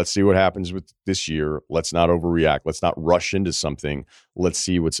going, let's see what happens with this year. Let's not overreact. Let's not rush into something. Let's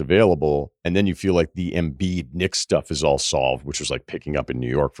see what's available. And then you feel like the Embiid Knicks stuff is all solved, which was like picking up in New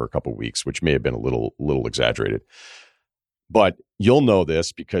York for a couple of weeks, which may have been a little exaggerated. But you'll know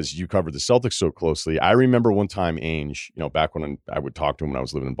this because you covered the Celtics so closely. I remember one time Ainge, back when I would talk to him when I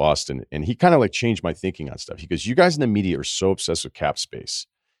was living in Boston, and he kind of like changed my thinking on stuff. He goes, you guys in the media are so obsessed with cap space.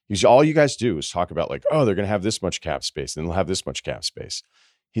 Because all you guys do is talk about like, oh, they're going to have this much cap space, and they'll have this much cap space.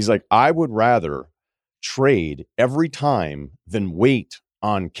 He's like, I would rather trade every time than wait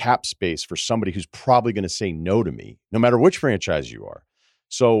on cap space for somebody who's probably going to say no to me, no matter which franchise you are.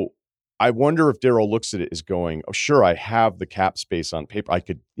 So I wonder if Daryl looks at it as going, oh, sure, I have the cap space on paper. I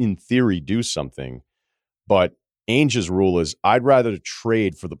could, in theory, do something. But Ainge's rule is I'd rather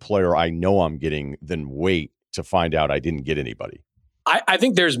trade for the player I know I'm getting than wait to find out I didn't get anybody. I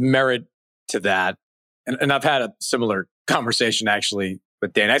think there's merit to that. And I've had a similar conversation actually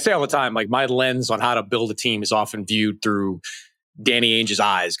with Dan. I say all the time, like my lens on how to build a team is often viewed through Danny Ainge's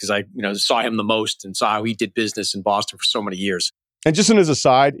eyes because I saw him the most and saw how he did business in Boston for so many years. And just as a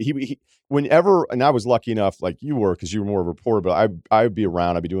side, he whenever, and I was lucky enough, like you were, because you were more of a reporter, but I would be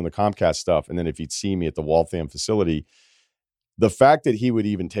around, I'd be doing the Comcast stuff. And then if he'd see me at the Waltham facility, the fact that he would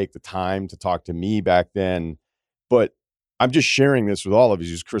even take the time to talk to me back then, but I'm just sharing this with all of you,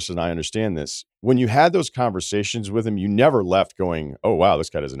 because Chris and I understand this. When you had those conversations with him, you never left going, oh, wow,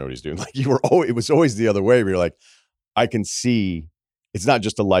 this guy doesn't know what he's doing. Like it was always the other way where you're like, I can see it's not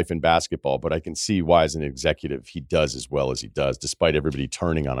just a life in basketball, but I can see why as an executive, he does as well as he does, despite everybody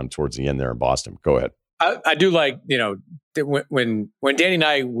turning on him towards the end there in Boston. Go ahead. I do like, when Danny and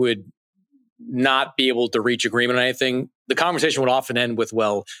I would not be able to reach agreement on anything, the conversation would often end with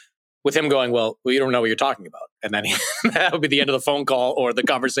him going, well, you don't know what you're talking about. And then that would be the end of the phone call or the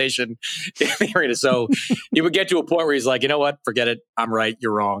conversation in the arena. So he would get to a point where he's like, you know what, forget it. I'm right.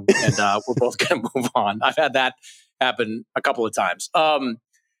 You're wrong. And we're both going to move on. I've had that happen a couple of times.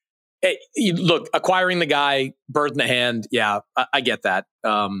 Look, acquiring the guy, bird in the hand. Yeah, I get that.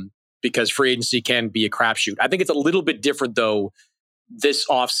 Because free agency can be a crapshoot. I think it's a little bit different though this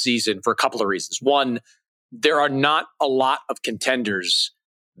offseason for a couple of reasons. One, there are not a lot of contenders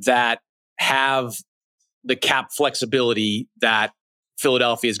that have the cap flexibility that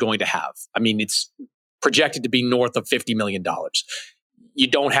Philadelphia is going to have. I mean, it's projected to be north of $50 million. You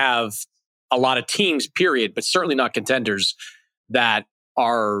don't have a lot of teams, period, but certainly not contenders that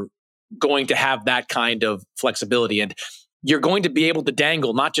are going to have that kind of flexibility. And you're going to be able to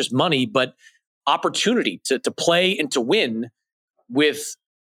dangle not just money, but opportunity to play and to win with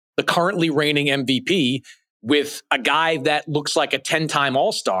the currently reigning MVP, with a guy that looks like a 10-time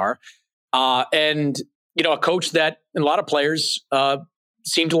All-Star, and a coach that a lot of players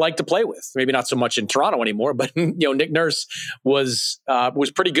seem to like to play with. Maybe not so much in Toronto anymore, but Nick Nurse was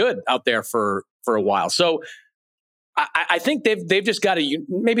pretty good out there for a while. So I think they've just got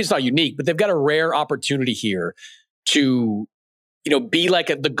maybe it's not unique, but they've got a rare opportunity here to be like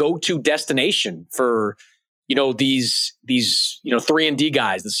the go-to destination for these 3-and-D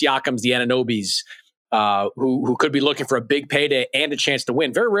guys, the Siakams, the Anunobys, who could be looking for a big payday and a chance to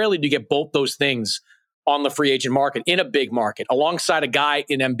win. Very rarely do you get both those things on the free agent market in a big market alongside a guy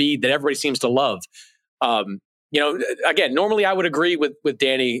in Embiid that everybody seems to love. Again, normally I would agree with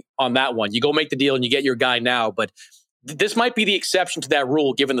Danny on that one. You go make the deal and you get your guy now, but this might be the exception to that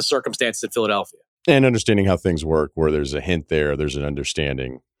rule given the circumstances at Philadelphia. And understanding how things work, where there's a hint there's an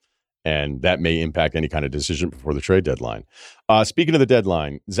understanding, and that may impact any kind of decision before the trade deadline. Speaking of the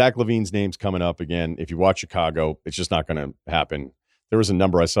deadline, Zach LaVine's name's coming up again. If you watch Chicago, it's just not going to happen. There was a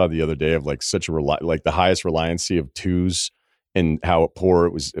number I saw the other day of like such a like the highest reliancy of twos and how poor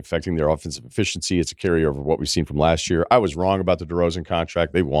it was affecting their offensive efficiency. It's a carryover of what we've seen from last year. I was wrong about the DeRozan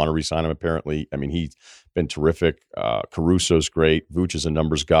contract. They want to re-sign him apparently. I mean, he's been terrific. Caruso's great. Vooch is a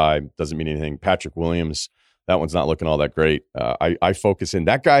numbers guy. Doesn't mean anything. Patrick Williams, that one's not looking all that great. I focus in.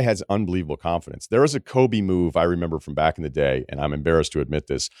 That guy has unbelievable confidence. There was a Kobe move I remember from back in the day, and I'm embarrassed to admit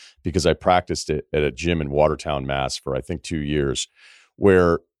this because I practiced it at a gym in Watertown, Mass for I think 2 years,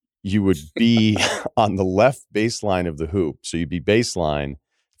 where you would be on the left baseline of the hoop. So you'd be baseline,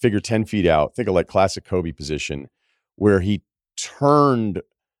 figure 10 feet out, think of like classic Kobe position, where he turned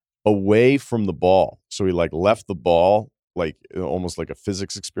away from the ball. So he like left the ball, like almost like a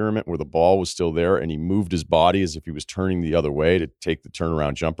physics experiment where the ball was still there, and he moved his body as if he was turning the other way to take the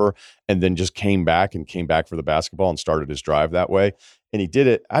turnaround jumper, and then just came back for the basketball and started his drive that way. And he did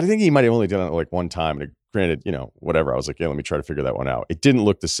it. I think he might have only done it like one time. And granted, whatever. I was like, yeah, let me try to figure that one out. It didn't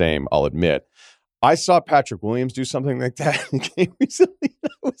look the same, I'll admit. I saw Patrick Williams do something like that in a game recently. I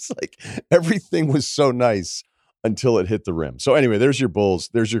was like, everything was so nice until it hit the rim. So anyway, there's your Bulls.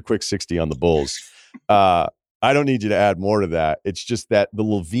 There's your quick 60 on the Bulls. I don't need you to add more to that. It's just that the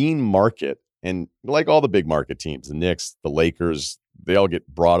LaVine market, and like all the big market teams, the Knicks, the Lakers, they all get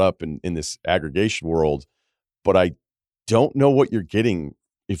brought up in this aggregation world. But I don't know what you're getting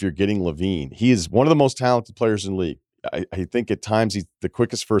if you're getting LaVine. He is one of the most talented players in the league. I think at times he's the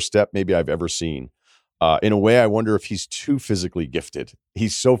quickest first step maybe I've ever seen. In a way, I wonder if he's too physically gifted.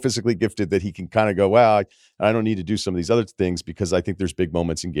 He's so physically gifted that he can kind of go, well, I don't need to do some of these other things because I think there's big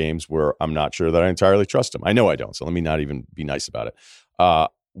moments in games where I'm not sure that I entirely trust him. I know I don't, so let me not even be nice about it.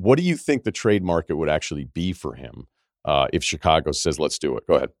 What do you think the trade market would actually be for him if Chicago says, let's do it?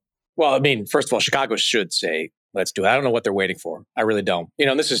 Go ahead. Well, I mean, first of all, Chicago should say, let's do it. I don't know what they're waiting for. I really don't.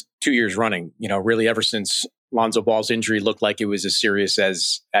 And this is 2 years running, really ever since Lonzo Ball's injury looked like it was as serious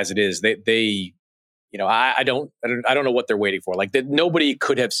as it is. I don't know what they're waiting for. Like that, nobody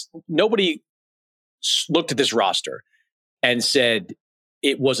looked at this roster and said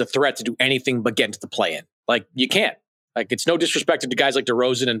it was a threat to do anything but get into the play-in. Like you can't. Like it's no disrespect to guys like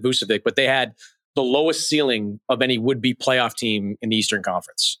DeRozan and Vucevic, but they had the lowest ceiling of any would-be playoff team in the Eastern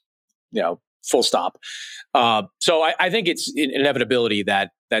Conference. Full stop. So I think it's an inevitability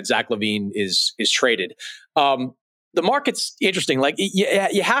that Zach LaVine is traded. The market's interesting. Like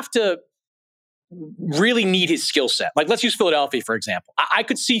you have to really need his skill set. Like let's use Philadelphia, for example. I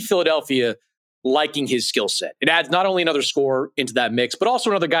could see Philadelphia liking his skill set. It adds not only another scorer into that mix, but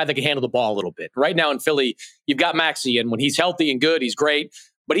also another guy that can handle the ball a little bit. Right now in Philly, you've got Maxey, and when he's healthy and good, he's great,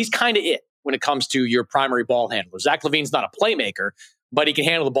 but he's kind of it when it comes to your primary ball handler. Zach LaVine's not a playmaker, but he can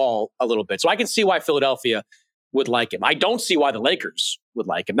handle the ball a little bit. So I can see why Philadelphia would like him. I don't see why the Lakers would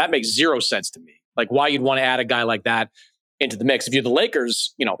like him. That makes zero sense to me. Like why you'd want to add a guy like that into the mix. If you're the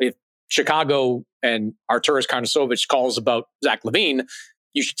Lakers, if Chicago and Arturas Karnisovich calls about Zach LaVine,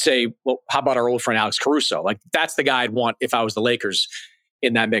 you should say, well, how about our old friend Alex Caruso? Like that's the guy I'd want if I was the Lakers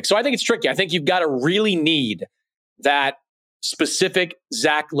in that mix. So I think it's tricky. I think you've got to really need that specific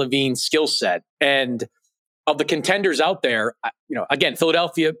Zach LaVine skill set. And of the contenders out there, again,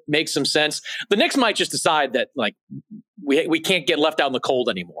 Philadelphia makes some sense. The Knicks might just decide that like we can't get left out in the cold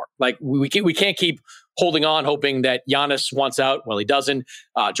anymore. Like we can't keep holding on, hoping that Giannis wants out. Well, he doesn't.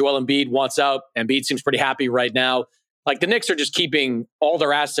 Joel Embiid wants out. Embiid seems pretty happy right now. Like the Knicks are just keeping all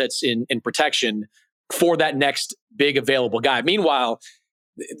their assets in protection for that next big available guy. Meanwhile,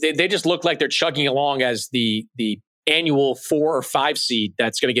 they just look like they're chugging along as the annual 4 or 5 seed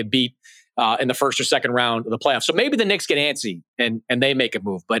that's going to get beat in the first or second round of the playoffs. So maybe the Knicks get antsy and they make a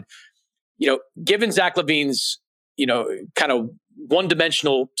move. But, given Zach LaVine's, kind of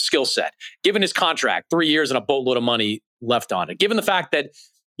one-dimensional skill set, given his contract, 3 years and a boatload of money left on it, given the fact that,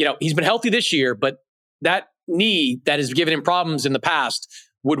 he's been healthy this year, but that knee that has given him problems in the past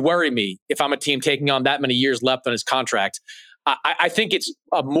would worry me if I'm a team taking on that many years left on his contract. I think it's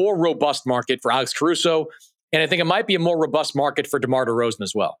a more robust market for Alex Caruso, and I think it might be a more robust market for DeMar DeRozan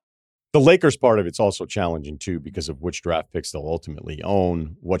as well. The Lakers part of it's also challenging, too, because of which draft picks they'll ultimately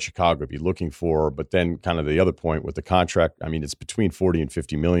own, what Chicago would be looking for. But then kind of the other point with the contract, I mean, it's between $40 and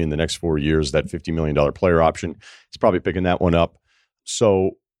 $50 million the next 4 years. That $50 million player option, he's probably picking that one up.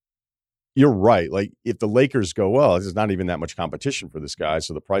 So you're right. Like if the Lakers go, well, there's not even that much competition for this guy,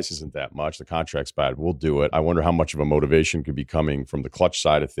 so the price isn't that much. The contract's bad. We'll do it. I wonder how much of a motivation could be coming from the clutch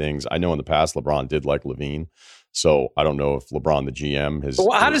side of things. I know in the past LeBron did like LaVine. So I don't know if LeBron, the GM, has.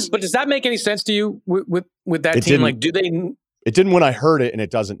 But does that make any sense to you with that team? Like, do they? It didn't when I heard it, and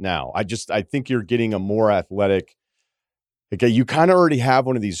it doesn't now. I think you're getting a more athletic. Okay, you kind of already have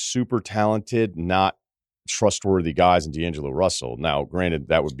one of these super talented, not trustworthy guys in D'Angelo Russell. Now, granted,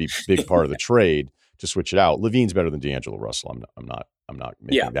 that would be a big part of the trade to switch it out. LaVine's better than D'Angelo Russell. I'm not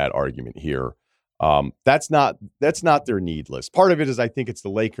making that argument here. That's not their need list. Part of it is I think it's the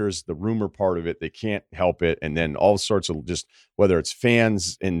Lakers, the rumor part of it. They can't help it. And then all sorts of just whether it's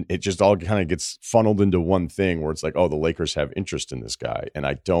fans and it just all kind of gets funneled into one thing where it's like, oh, the Lakers have interest in this guy. And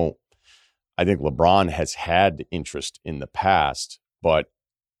I think LeBron has had interest in the past, but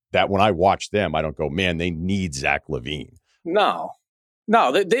that when I watch them, I don't go, man, they need Zach LaVine. No,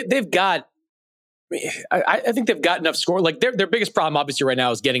 they've got, I think they've got enough score. Like their biggest problem obviously right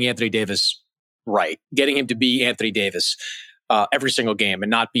now is getting Anthony Davis right, getting him to be Anthony Davis every single game and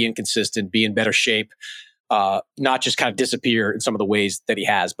not be inconsistent, be in better shape, not just kind of disappear in some of the ways that he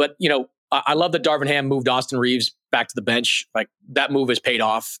has. But, I love that Darvin Ham moved Austin Reeves back to the bench. Like that move has paid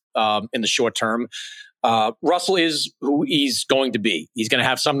off in the short term. Russell is who he's going to be. He's going to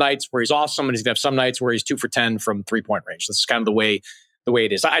have some nights where he's awesome, and he's going to have some nights where he's 2 for 10 from 3-point range. This is kind of the way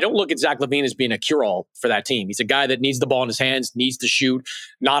it is. I don't look at Zach LaVine as being a cure-all for that team. He's a guy that needs the ball in his hands, needs to shoot,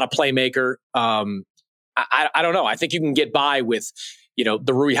 not a playmaker. I don't know. I think you can get by with,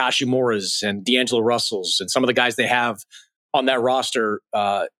 the Rui Hashimuras and D'Angelo Russells and some of the guys they have on that roster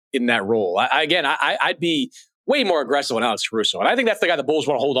in that role. I'd be way more aggressive on Alex Caruso. And I think that's the guy the Bulls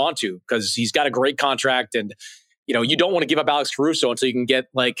want to hold on to because he's got a great contract. And, you don't want to give up Alex Caruso until you can get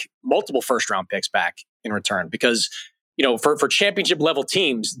like multiple first-round picks back in return because, for championship level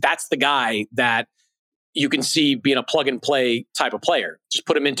teams, that's the guy that you can see being a plug and play type of player. Just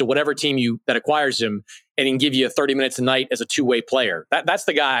put him into whatever team that acquires him and he can give you 30 minutes a night as a two-way player. That's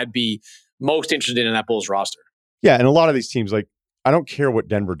the guy I'd be most interested in that Bulls roster. Yeah. And a lot of these teams, like, I don't care what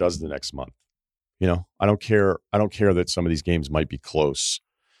Denver does the next month. I don't care that some of these games might be close.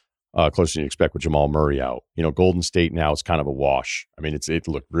 closer than you expect with Jamal Murray out. Golden State now is kind of a wash. I mean, it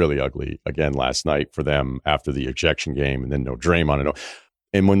looked really ugly again last night for them after the ejection game, and then no Draymond.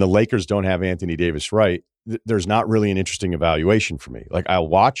 And when the Lakers don't have Anthony Davis right, there's not really an interesting evaluation for me. Like, I'll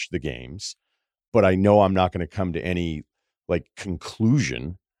watch the games, but I know I'm not going to come to any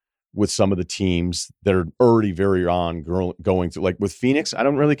conclusion with some of the teams that are already very going through. Like with Phoenix, I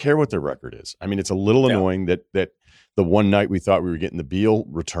don't really care what their record is. I mean, it's a little annoying that the one night we thought we were getting the Beal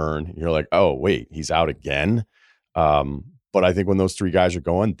return, you're like, oh, wait, he's out again. But I think when those three guys are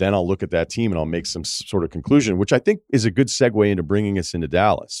going, then I'll look at that team and I'll make some sort of conclusion, which I think is a good segue into bringing us into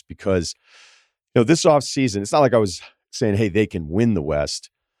Dallas. Because, this offseason, it's not like I was saying, hey, they can win the West,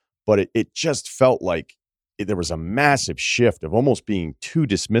 but it just felt like there was a massive shift of almost being too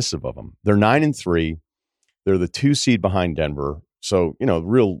dismissive of them. They're 9-3. They're the 2 seed behind Denver. So,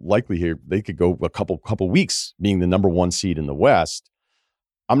 real likely here, they could go a couple weeks being the number 1 seed in the West.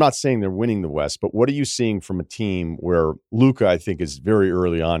 I'm not saying they're winning the West, but what are you seeing from a team where Luka, I think, is very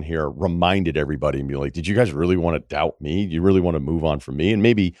early on here, reminded everybody and be like, did you guys really want to doubt me? Do you really want to move on from me? And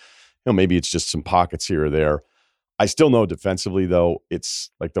maybe it's just some pockets here or there. I still know defensively, though,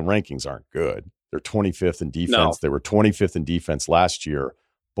 it's like the rankings aren't good. They're 25th in defense. No. They were 25th in defense last year.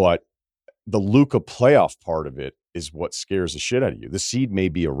 But the Luka playoff part of it is what scares the shit out of you. The seed may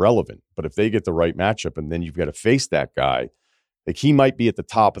be irrelevant, but if they get the right matchup and then you've got to face that guy, like he might be at the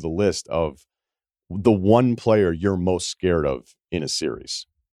top of the list of the one player you're most scared of in a series.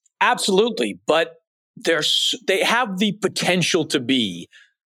 Absolutely. But they have the potential to be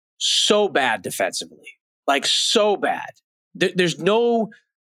so bad defensively. Like so bad. There's no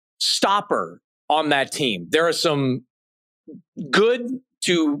stopper on that team. There are some good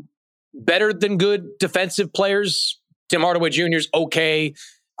to better than good defensive players. Tim Hardaway Jr. is okay.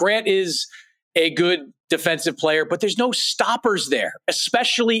 Grant is a good defensive player, but there's no stoppers there,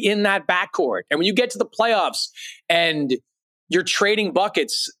 especially in that backcourt. And when you get to the playoffs and you're trading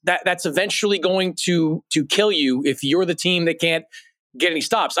buckets, that's eventually going to kill you if you're the team that can't get any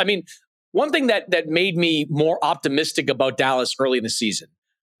stops. I mean, one thing that made me more optimistic about Dallas early in the season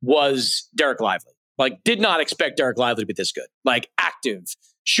was Derek Lively. Like, did not expect Derek Lively to be this good. Like, active,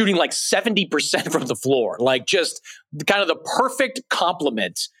 shooting like 70% from the floor. Like, just kind of the perfect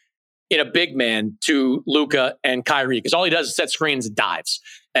complement in a big man to Luka and Kyrie, because all he does is set screens and dives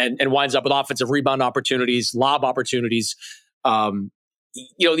and winds up with offensive rebound opportunities, lob opportunities.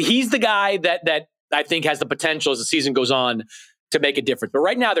 He's the guy that I think has the potential as the season goes on to make a difference. But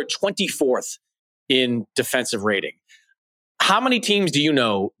right now they're 24th in defensive rating. How many teams do you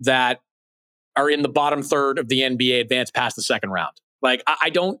know that are in the bottom third of the NBA advanced past the second round? Like,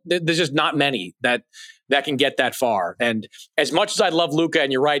 there's just not many that can get that far. And as much as I love Luka,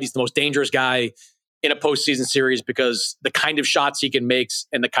 and you're right, he's the most dangerous guy in a postseason series because the kind of shots he can make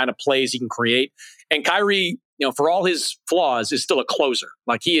and the kind of plays he can create. And Kyrie, for all his flaws, is still a closer.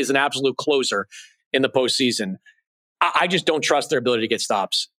 Like, he is an absolute closer in the postseason. I just don't trust their ability to get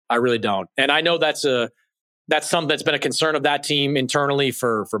stops. I really don't. And I know that's something that's been a concern of that team internally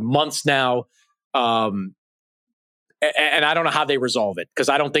for months now. And I don't know how they resolve it, because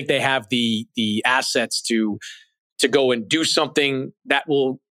I don't think they have the assets to go and do something that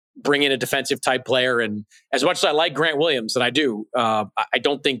will bring in a defensive type player. And as much as I like Grant Williams, and I do, I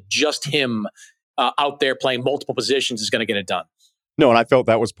don't think just him out there playing multiple positions is going to get it done. No, and I felt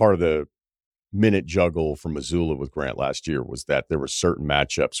that was part of the minute juggle from Missoula with Grant last year, was that there were certain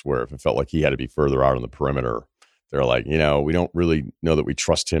matchups where if it felt like he had to be further out on the perimeter, they're like, we don't really know that we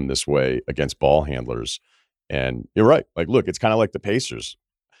trust him this way against ball handlers. And you're right. Like, look, it's kind of like the Pacers.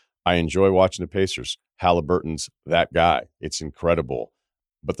 I enjoy watching the Pacers. Halliburton's that guy. It's incredible.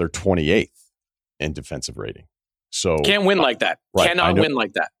 But they're 28th in defensive rating. So can't win like that. Right, Cannot win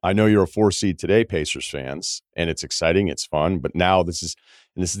like that. I know you're a 4 seed today, Pacers fans, and it's exciting. It's fun. But now this is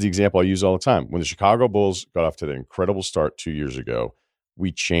the example I use all the time. When the Chicago Bulls got off to the incredible start 2 years ago,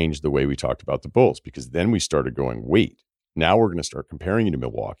 we changed the way we talked about the Bulls, because then we started going, wait, now we're going to start comparing you to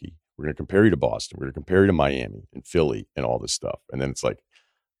Milwaukee. We're going to compare you to Boston. We're going to compare you to Miami and Philly and all this stuff. And then it's like,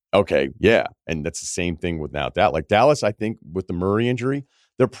 okay, yeah. And that's the same thing with now that. Like Dallas, I think with the Murray injury,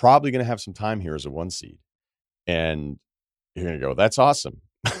 they're probably going to have some time here as a 1 seed. And you're going to go, that's awesome.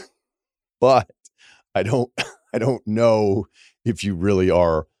 But I don't know if you really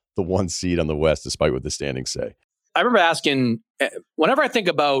are the 1 seed on the West, despite what the standings say. I remember asking, whenever I think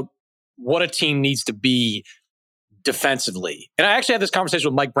about what a team needs to be defensively, and I actually had this conversation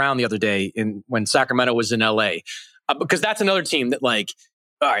with Mike Brown the other day when Sacramento was in LA, because that's another team that, like,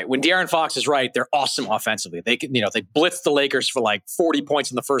 all right, when De'Aaron Fox is right, they're awesome offensively. They can, they blitzed the Lakers for like 40 points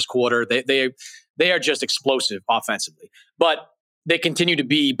in the first quarter. They are just explosive offensively. But they continue to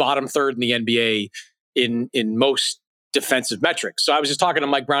be bottom third in the NBA in most defensive metrics. So I was just talking to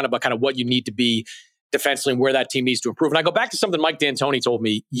Mike Brown about kind of what you need to be defensively and where that team needs to improve. And I go back to something Mike D'Antoni told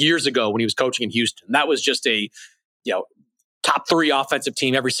me years ago when he was coaching in Houston. That was just a, top 3 offensive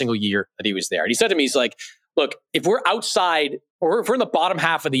team every single year that he was there. And he said to me, he's like, look, if we're outside or if we're in the bottom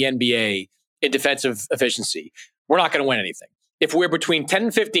half of the NBA in defensive efficiency, we're not going to win anything. If we're between 10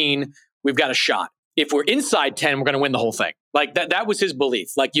 and 15, we've got a shot. If we're inside 10, we're going to win the whole thing. Like that was his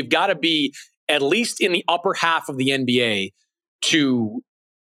belief. Like you've got to be at least in the upper half of the NBA to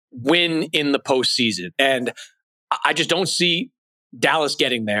win in the postseason. And I just don't see Dallas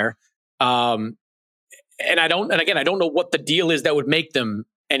getting there. And I don't know what the deal is that would make them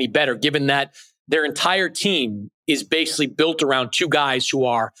any better, given that their entire team is basically built around 2 guys who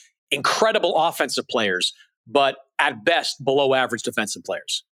are incredible offensive players, but at best below average defensive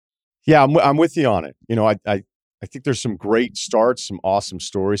players. Yeah, I'm with you on it. I think there's some great starts, some awesome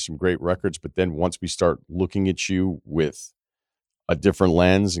stories, some great records, but then once we start looking at you with a different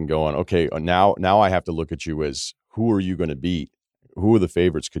lens and going, okay, now I have to look at you as who are you going to beat? Who are the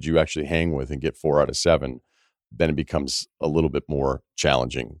favorites could you actually hang with and get 4 out of 7? Then it becomes a little bit more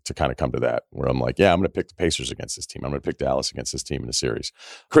challenging to kind of come to that where I'm like, yeah, I'm going to pick the Pacers against this team. I'm going to pick Dallas against this team in the series.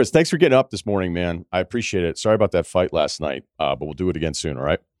 Chris, thanks for getting up this morning, man. I appreciate it. Sorry about that fight last night, but we'll do it again soon, all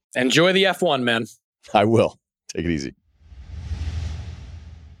right? Enjoy the F1, man. I will. Take it easy.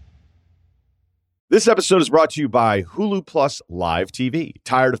 This episode is brought to you by Hulu Plus Live TV.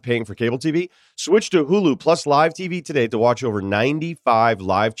 Tired of paying for cable TV? Switch to Hulu Plus Live TV today to watch over 95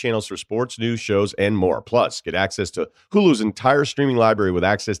 live channels for sports, news, shows, and more. Plus, get access to Hulu's entire streaming library with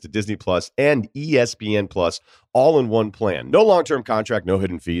access to Disney Plus and ESPN Plus all in one plan. No long-term contract, no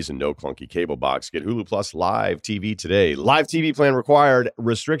hidden fees, and no clunky cable box. Get Hulu Plus Live TV today. Live TV plan required.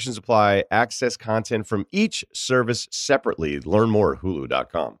 Restrictions apply. Access content from each service separately. Learn more at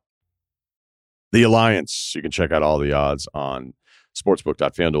Hulu.com. The Alliance. You can check out all the odds on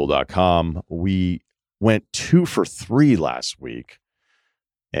sportsbook.fanduel.com. We went 2 for 3 last week,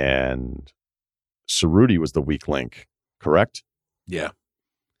 and Cerruti was the weak link, correct? Yeah.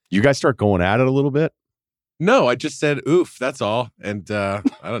 You guys start going at it a little bit? No, I just said, oof, that's all. And I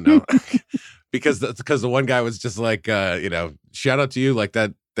don't know. because the one guy was just like, shout out to you, like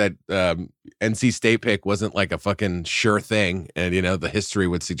that NC State pick wasn't like a fucking sure thing. And, the history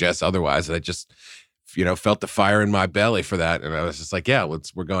would suggest otherwise. And I just, felt the fire in my belly for that. And I was just like, yeah,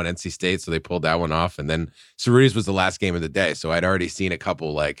 we're going NC State. So they pulled that one off. And then Cerruti's was the last game of the day. So I'd already seen a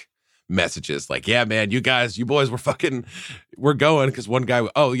couple like messages like, yeah, man, you boys we're going. Cause one guy,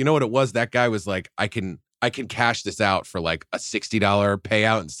 oh, you know what it was? That guy was like, I can cash this out for like a $60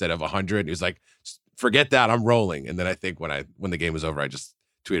 payout instead of $100. He was like, forget that, I'm rolling. And then I think when the game was over, I just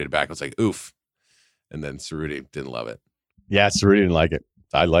tweeted it back. I was like, oof. And then Cerruti didn't love it. Yeah, Cerruti didn't like it.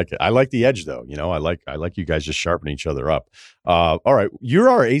 I like it. I like the edge though. I like you guys just sharpening each other up. All right. You're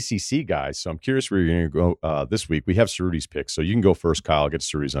our ACC guy. So I'm curious where you're going to go this week. We have Cerruti's pick. So you can go first, Kyle. I'll get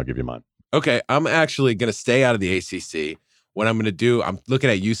to Cerruti's and I'll give you mine. Okay. I'm actually going to stay out of the ACC. What I'm going to do, I'm looking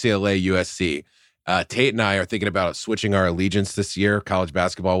at UCLA, USC. Tate and I are thinking about switching our allegiance this year, college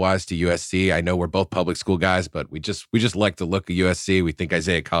basketball wise, to USC. I know we're both public school guys, but we just like the look of USC. We think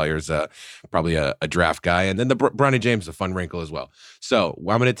Isaiah Collier's probably a draft guy, and then the Bronny James is a fun wrinkle as well. So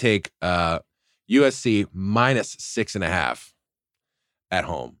I'm going to take USC minus 6.5 at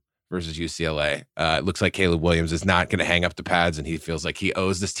home versus UCLA. It looks like Caleb Williams is not going to hang up the pads, and he feels like he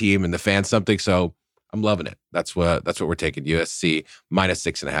owes this team and the fans something. So I'm loving it. That's what we're taking. USC minus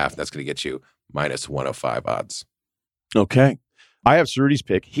 6.5. That's going to get you minus 105 odds. Okay. I have Cerruti's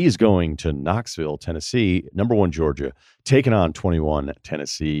pick. He is going to Knoxville, Tennessee, number 1 Georgia, taking on 21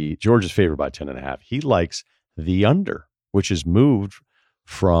 Tennessee. Georgia's favored by 10.5. He likes the under, which has moved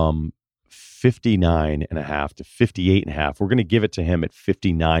from 59.5 to 58.5. We're going to give it to him at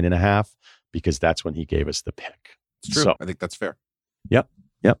 59.5 because that's when he gave us the pick. It's true. So, I think that's fair. Yep.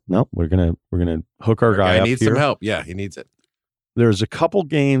 No, we're gonna hook our guy up. He needs some help. Yeah, he needs it. There's a couple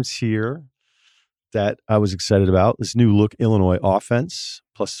games here that I was excited about. This new look Illinois offense,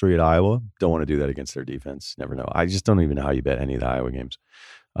 +3 at Iowa. Don't want to do that against their defense. Never know. I just don't even know how you bet any of the Iowa games.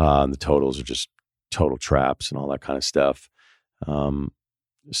 The totals are just total traps and all that kind of stuff. Some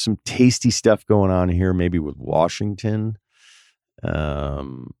tasty stuff going on here, maybe with Washington.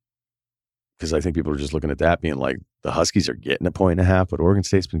 Because I think people are just looking at that being like, the Huskies are getting 1.5, but Oregon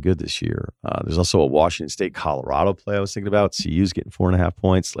State's been good this year. There's also a Washington State-Colorado play I was thinking about. CU's getting 4.5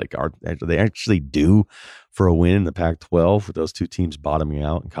 points. Like, are they actually due for a win in the Pac-12 with those two teams bottoming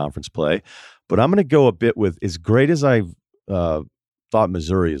out in conference play? But I'm going to go a bit with, as great as I've thought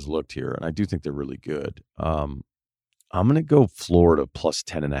Missouri has looked here, and I do think they're really good. I'm going to go Florida plus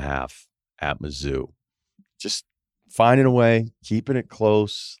 10.5 at Mizzou. Just finding a way, keeping it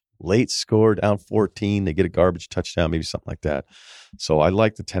close, late score down 14. They get a garbage touchdown, maybe something like that. So I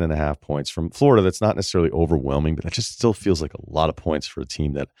like the 10.5 points from Florida. That's not necessarily overwhelming, but it just still feels like a lot of points for a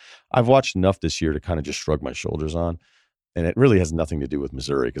team that I've watched enough this year to kind of just shrug my shoulders on. And it really has nothing to do with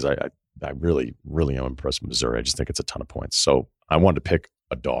Missouri because I really, really am impressed with Missouri. I just think it's a ton of points. So I wanted to pick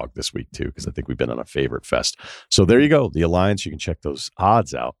a dog this week too because I think we've been on a favorite fest. So there you go. The Alliance. You can check those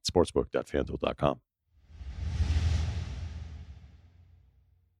odds out at sportsbook.fanduel.com.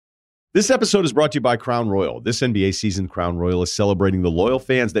 This episode is brought to you by Crown Royal. This NBA season, Crown Royal is celebrating the loyal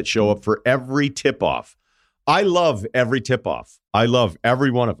fans that show up for every tip-off. I love every tip-off. I love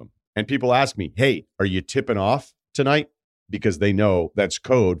every one of them. And people ask me, hey, are you tipping off tonight? Because they know that's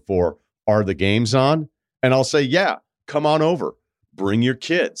code for, are the games on? And I'll say, yeah, come on over. Bring your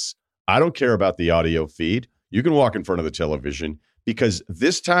kids. I don't care about the audio feed. You can walk in front of the television because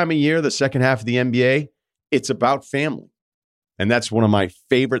this time of year, the second half of the NBA, it's about family. And that's one of my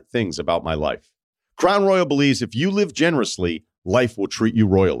favorite things about my life. Crown Royal believes if you live generously, life will treat you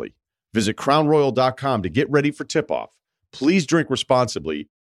royally. Visit crownroyal.com to get ready for tip-off. Please drink responsibly.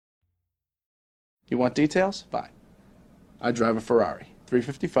 You want details? Fine. I drive a Ferrari,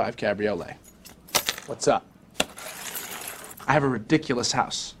 355 Cabriolet. What's up? I have a ridiculous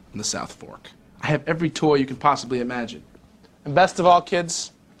house in the South Fork. I have every toy you can possibly imagine. And best of all,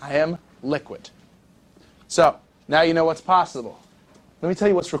 kids, I am liquid. So, now you know what's possible. Let me tell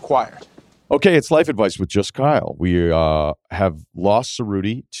you what's required. Okay, it's Life Advice with Just Kyle. We have lost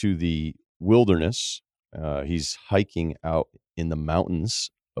Cerruti to the wilderness. He's hiking out in the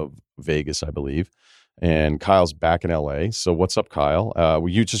mountains of Vegas, I believe. And Kyle's back in L.A. So what's up, Kyle?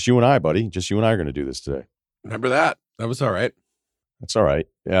 You and I, buddy. Just you and I are going to do this today. Remember that? That was all right. That's all right.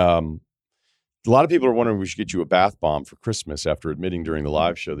 A lot of people are wondering if we should get you a bath bomb for Christmas after admitting during the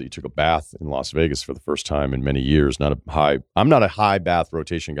live show that you took a bath in Las Vegas for the first time in many years. I'm not a high bath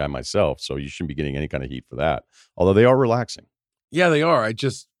rotation guy myself, so you shouldn't be getting any kind of heat for that. Although they are relaxing. Yeah, they are. I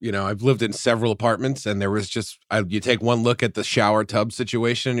just, I've lived in several apartments and there was just, you take one look at the shower tub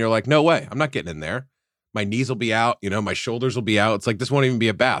situation and you're like, no way, I'm not getting in there. My knees will be out, my shoulders will be out. It's like, this won't even be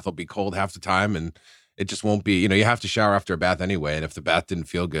a bath. It'll be cold half the time and it just won't be, you have to shower after a bath anyway. And if the bath didn't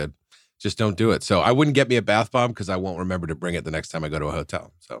feel good, just don't do it. So I wouldn't get me a bath bomb because I won't remember to bring it the next time I go to a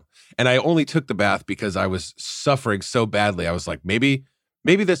hotel. So, and I only took the bath because I was suffering so badly. I was like, maybe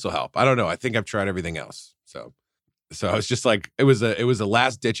this will help. I don't know. I think I've tried everything else. So I was just like, it was a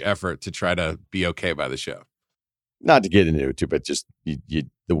last ditch effort to try to be okay by the show. Not to get into it too, but just the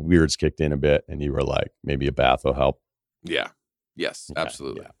weirds kicked in a bit and you were like, maybe a bath will help. Yeah. Yes,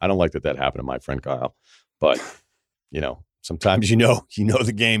 absolutely. Yeah. I don't like that happened to my friend Kyle, but sometimes you know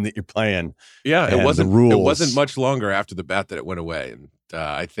the game that you're playing. Yeah, it wasn't much longer after the bat that it went away, and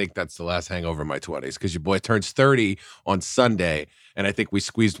I think that's the last hangover of my 20s because your boy turns 30 on Sunday, and I think we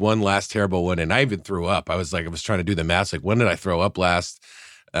squeezed one last terrible one, and I even threw up. I was trying to do the math, like when did I throw up last?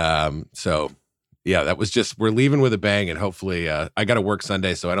 So yeah, that was just we're leaving with a bang, and hopefully I got to work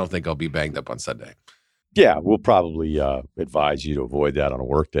Sunday, so I don't think I'll be banged up on Sunday. Yeah, we'll probably advise you to avoid that on a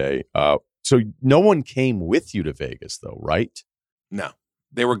work day. So no one came with you to Vegas, though, right? No.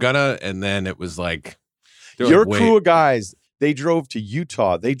 They were gonna, and then it was like... Your crew of guys, they drove to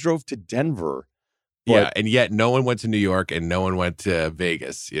Utah. They drove to Denver. Yeah, and yet no one went to New York, and no one went to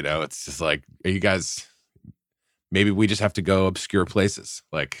Vegas. It's just like, are you guys... Maybe we just have to go obscure places.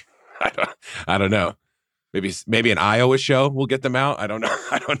 Like, I don't know. Maybe an Iowa show will get them out. I don't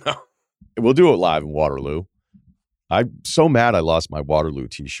know. We'll do it live in Waterloo. I'm so mad I lost my Waterloo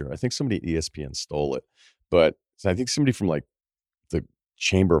t-shirt. I think somebody at ESPN stole it, but I think somebody from like the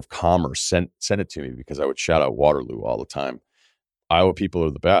Chamber of Commerce sent it to me because I would shout out Waterloo all the time. Iowa people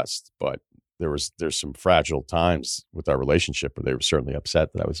are the best, but there's some fragile times with our relationship where they were certainly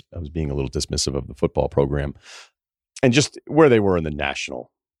upset that I was being a little dismissive of the football program and just where they were in the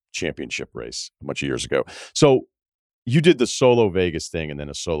national championship race a bunch of years ago. So you did the solo Vegas thing and then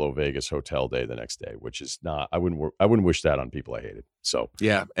a solo Vegas hotel day the next day, which is not, I wouldn't wish that on people I hated. So,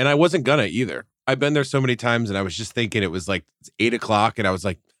 yeah. And I wasn't gonna either. I've been there so many times and I was just thinking it was like 8:00 and I was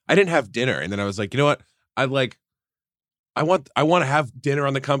like, I didn't have dinner. And then I was like, you know what? I want to have dinner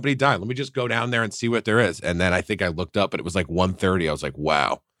on the company dime. Let me just go down there and see what there is. And then I think I looked up and it was like 1:30. I was like,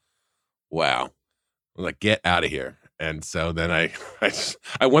 wow. I'm like, get out of here. And so then I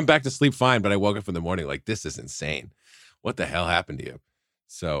went back to sleep fine, but I woke up in the morning like, this is insane. What the hell happened to you?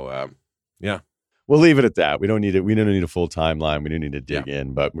 So, yeah. We'll leave it at that. We don't need it. We don't need a full timeline. We don't need to dig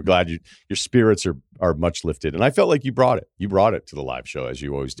in, but we're glad your spirits are much lifted. And I felt like you brought it. You brought it to the live show as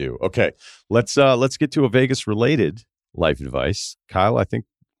you always do. Okay. Let's get to a Vegas related life advice. Kyle, I think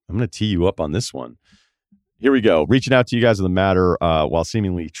I'm going to tee you up on this one. Here we go. Reaching out to you guys on the matter, while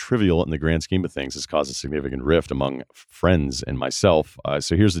seemingly trivial in the grand scheme of things, has caused a significant rift among friends and myself.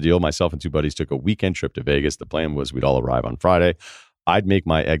 So here's the deal. Myself and two buddies took a weekend trip to Vegas. The plan was we'd all arrive on Friday. I'd make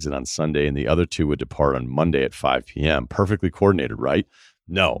my exit on Sunday, and the other two would depart on Monday at 5 p.m. Perfectly coordinated, right?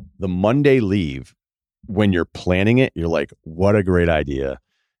 No. The Monday leave, when you're planning it, you're like, what a great idea.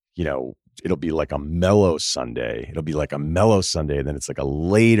 You know, it'll be like a mellow Sunday. And then it's like a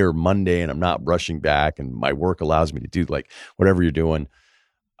later Monday, and I'm not rushing back, and my work allows me to do like whatever you're doing.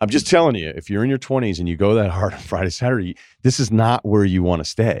 I'm just telling you, if you're in your 20s and you go that hard on Friday, Saturday, this is not where you want to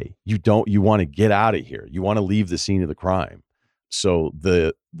stay. You want to get out of here. You want to leave the scene of the crime. So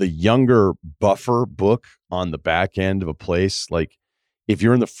the younger buffer book on the back end of a place, like if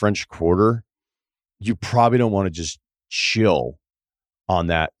you're in the French Quarter, you probably don't want to just chill on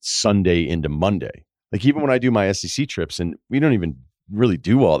that Sunday into Monday. Like even when I do my SEC trips, and we don't even really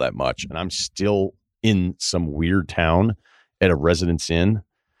do all that much, and I'm still in some weird town at a Residence Inn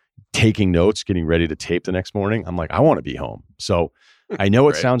taking notes, getting ready to tape the next morning, I'm like, I want to be home. So I know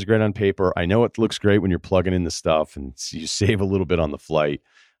it sounds great on paper. I know it looks great when you're plugging in the stuff and you save a little bit on the flight.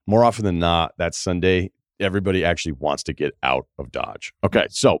 More often than not, that Sunday, everybody actually wants to get out of Dodge. Okay,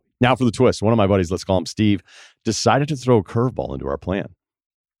 so now for the twist. One of my buddies, let's call him Steve, decided to throw a curveball into our plan.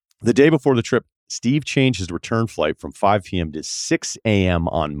 The day before the trip, Steve changed his return flight from 5 p.m. to 6 a.m.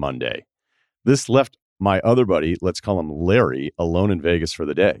 on Monday. This left my other buddy, let's call him Larry, alone in Vegas for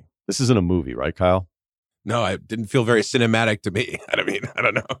the day. This isn't a movie, right, Kyle? No, it didn't feel very cinematic to me. I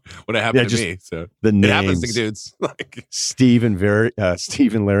don't know what happened to me. So the names, it happens to dudes. Like Steve and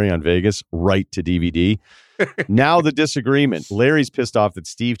Larry on Vegas, right to DVD. Now the disagreement. Larry's pissed off that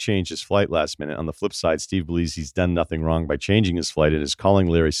Steve changed his flight last minute. On the flip side, Steve believes he's done nothing wrong by changing his flight and is calling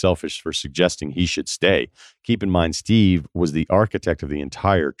Larry selfish for suggesting he should stay. Keep in mind, Steve was the architect of the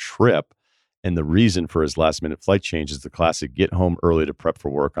entire trip, and the reason for his last minute flight change is the classic get home early to prep for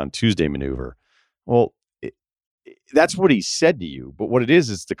work on Tuesday maneuver. Well, that's what he said to you. But what it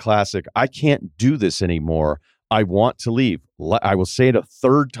is the classic, I can't do this anymore. I want to leave. I will say it a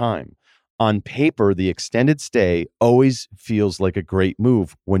third time. On paper, the extended stay always feels like a great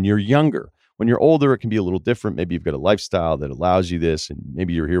move when you're younger. When you're older, it can be a little different. Maybe you've got a lifestyle that allows you this, and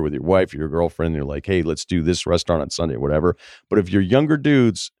maybe you're here with your wife or your girlfriend, and you're like, hey, let's do this restaurant on Sunday, whatever. But if you're younger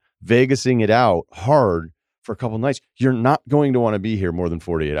dudes Vegasing it out hard for a couple of nights, you're not going to want to be here more than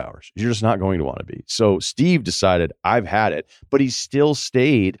 48 hours. You're just not going to want to be. So Steve decided, I've had it, but he still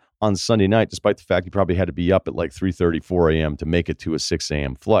stayed on Sunday night, despite the fact he probably had to be up at like 3:30, 4 a.m. to make it to a 6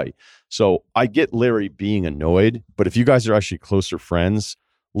 a.m. flight. So I get Larry being annoyed, but if you guys are actually closer friends,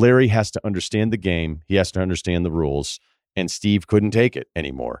 Larry has to understand the game. He has to understand the rules. And Steve couldn't take it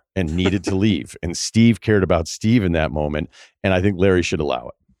anymore and needed to leave. And Steve cared about Steve in that moment. And I think Larry should allow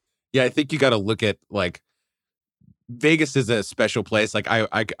it. Yeah, I think you got to look at like Vegas is a special place. Like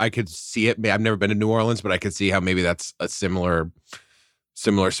I could see it. I've never been to New Orleans, but I could see how maybe that's a similar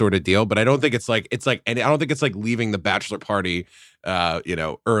sort of deal. But I don't think it's like, and I don't think it's like leaving the bachelor party,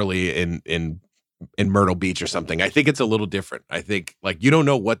 early in Myrtle Beach or something. I think it's a little different. I think like you don't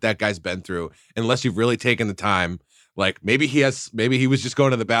know what that guy's been through unless you've really taken the time. Like maybe he was just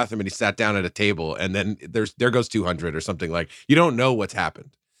going to the bathroom and he sat down at a table and then there goes 200 or something. Like you don't know what's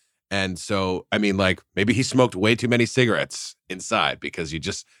happened. And so, I mean, like maybe he smoked way too many cigarettes inside because you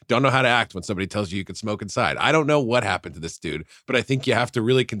just don't know how to act when somebody tells you can smoke inside. I don't know what happened to this dude, but I think you have to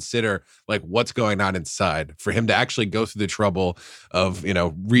really consider like what's going on inside for him to actually go through the trouble of,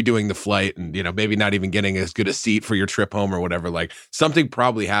 redoing the flight and, maybe not even getting as good a seat for your trip home or whatever. Like something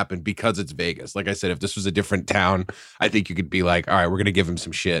probably happened because it's Vegas. Like I said, if this was a different town, I think you could be like, all right, we're going to give him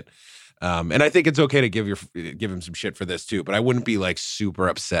some shit. And I think it's okay to give him some shit for this too, but I wouldn't be like super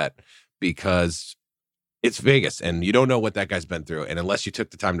upset because it's Vegas and you don't know what that guy's been through. And unless you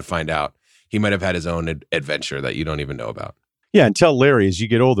took the time to find out, he might have had his own adventure that you don't even know about. Yeah. And tell Larry as you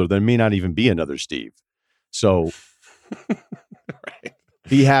get older, there may not even be another Steve. So right.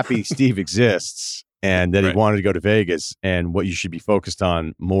 Be happy Steve exists and that Right. he wanted to go to Vegas. And what you should be focused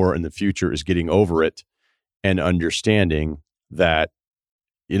on more in the future is getting over it and understanding that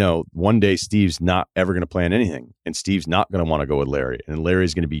one day Steve's not ever going to plan anything and Steve's not going to want to go with Larry. And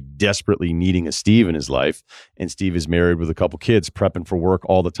Larry's going to be desperately needing a Steve in his life. And Steve is married with a couple kids prepping for work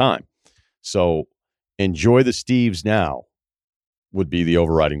all the time. So enjoy the Steves now would be the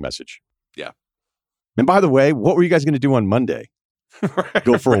overriding message. Yeah. And by the way, what were you guys going to do on Monday?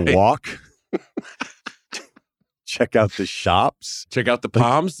 Go for a walk? Check out the shops? Check out the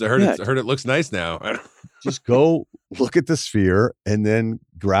palms? I heard it looks nice now. Just go look at the Sphere and then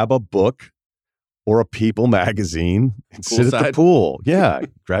grab a book or a People magazine and sit at the Poolside. pool. Yeah.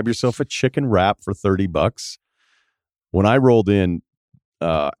 Grab yourself a chicken wrap for $30. When I rolled in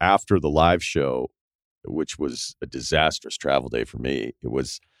after the live show, which was a disastrous travel day for me,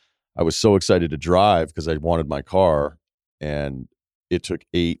 I was so excited to drive because I wanted my car, and it took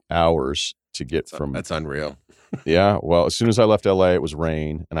 8 hours to get from. That's unreal. Yeah. Well, as soon as I left LA, it was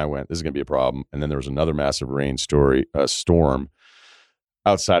rain, and I went, this is going to be a problem. And then there was another massive storm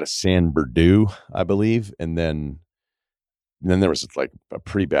outside of San Bernardino, I believe. And then there was like a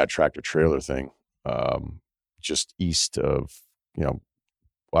pretty bad tractor trailer thing just east of,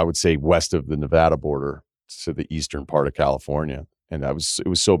 I would say west of the Nevada border to the eastern part of California. And it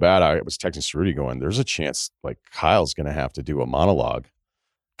was so bad. I was texting Cerruti going, there's a chance like Kyle's going to have to do a monologue.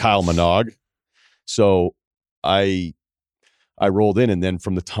 Kyle Minogue. So I rolled in, and then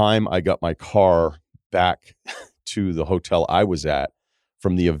from the time I got my car back to the hotel I was at,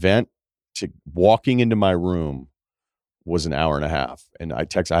 from the event to walking into my room was an hour and a half. And I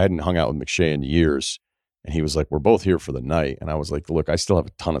hadn't hung out with McShay in years. And he was like, we're both here for the night. And I was like, look, I still have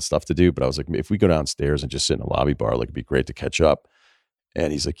a ton of stuff to do. But I was like, if we go downstairs and just sit in a lobby bar, like it'd be great to catch up.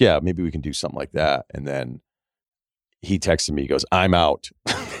 And he's like, yeah, maybe we can do something like that. And then he texted me, he goes, I'm out.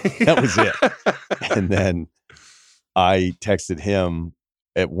 That was it. And then I texted him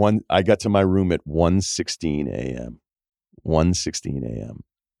I got to my room at 1:16 a.m. 1:16 a.m.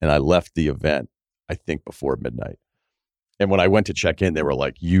 And I left the event, I think, before midnight. And when I went to check in, they were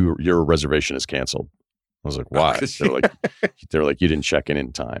like, your reservation is canceled. I was like, why? They're like, you didn't check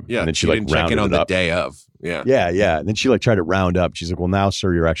in time. Yeah. And then she you like didn't check in on the up. day of. Yeah. Yeah. And then she like tried to round up. She's like, well, now,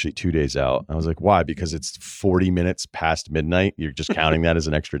 sir, you're actually 2 days out. I was like, why? Because it's 40 minutes past midnight. You're just counting that as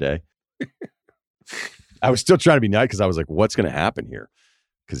an extra day. I was still trying to be nice because I was like, what's going to happen here?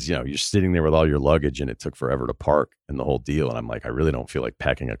 Because, you're sitting there with all your luggage and it took forever to park and the whole deal. And I'm like, I really don't feel like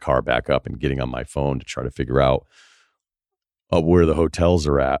packing a car back up and getting on my phone to try to figure out where the hotels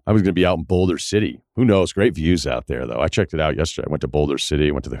are at. I was going to be out in Boulder City. Who knows? Great views out there, though. I checked it out yesterday. I went to Boulder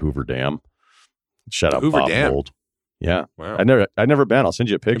City. Went to the Hoover Dam. Shout out Hoover Bob Dam. Holt. Yeah. Wow. I'd never been. I'll send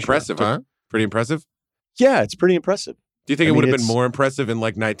you a picture. Impressive, huh? Pretty impressive. Yeah, it's pretty impressive. Do you think it would have been more impressive in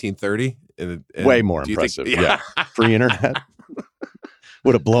like 1930? Way more impressive. Yeah. Pre-internet.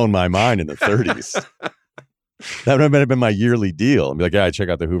 Would have blown my mind in the 30s. That would have been my yearly deal. I'd be like, yeah, I check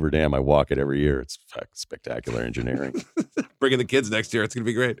out the Hoover Dam. I walk it every year. It's spectacular engineering. Bringing the kids next year. It's going to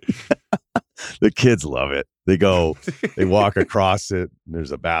be great. The kids love it. They walk across it. And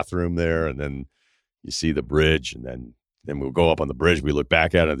there's a bathroom there. And then you see the bridge. And then we'll go up on the bridge. We look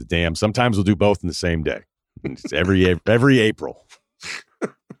back out at the dam. Sometimes we'll do both in the same day. And it's every April.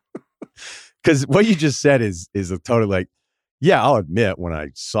 Because what you just said is a total like, yeah, I'll admit when I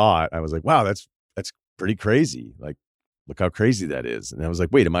saw it, I was like, wow, that's pretty crazy. Like, look how crazy that is. And I was like,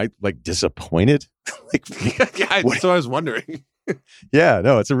 wait, am I like disappointed? So I was wondering. Yeah,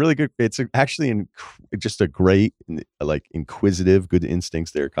 no, it's actually just a great, like inquisitive, good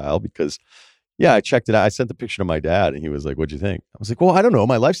instincts there, Kyle, because yeah, I checked it out. I sent the picture to my dad and he was like, what'd you think? I was like, well, I don't know.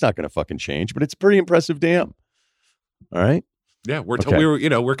 My life's not going to fucking change, but it's a pretty impressive dam. All right. Yeah,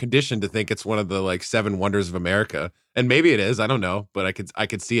 we're conditioned to think it's one of the like 7 wonders of America, and maybe it is. I don't know, but I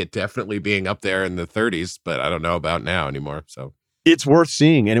could see it definitely being up there in the 30s, but I don't know about now anymore. So it's worth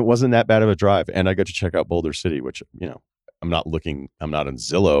seeing, and it wasn't that bad of a drive. And I got to check out Boulder City, which I'm not on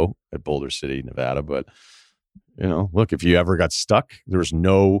Zillow at Boulder City, Nevada, but look, if you ever got stuck, there's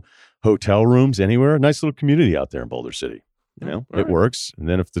no hotel rooms anywhere. Nice little community out there in Boulder City. It works. And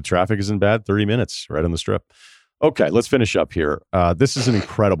then if the traffic isn't bad, 30 minutes right on the strip. Okay, let's finish up here. This is an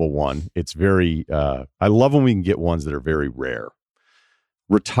incredible one. It's very, I love when we can get ones that are very rare.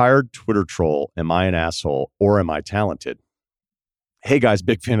 Retired Twitter troll, am I an asshole or am I talented? Hey guys,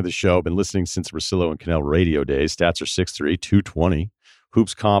 big fan of the show. Been listening since Rosillo and Cannell radio days. Stats are 6'3", 220.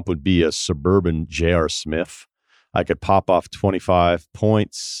 Hoops comp would be a suburban J.R. Smith. I could pop off 25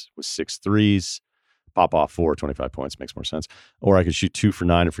 points with 6 threes. Pop off 25 points makes more sense. Or I could shoot 2 for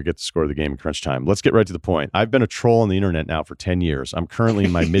 9 and forget the score of the game in crunch time. Let's get right to the point. I've been a troll on the internet now for 10 years. I'm currently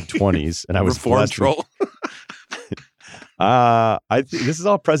in my mid-20s, and I was reformed troll. This is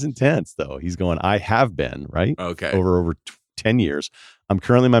all present tense, though. He's going, I have been, right? Okay. Over 10 years. I'm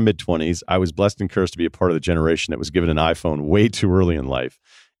currently in my mid-20s. I was blessed and cursed to be a part of the generation that was given an iPhone way too early in life.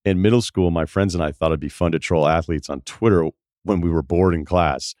 In middle school, my friends and I thought it'd be fun to troll athletes on Twitter when we were bored in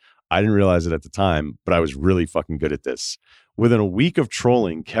class. I didn't realize it at the time, but I was really fucking good at this. Within a week of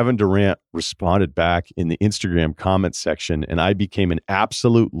trolling, Kevin Durant responded back in the Instagram comment section, and I became an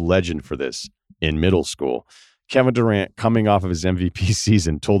absolute legend for this in middle school. Kevin Durant, coming off of his MVP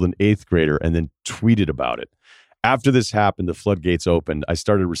season, told an 8th grader and then tweeted about it. After this happened, the floodgates opened. I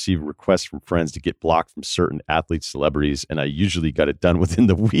started receiving requests from friends to get blocked from certain athletes, celebrities, and I usually got it done within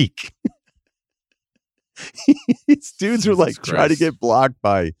the week. These dudes are like trying to get blocked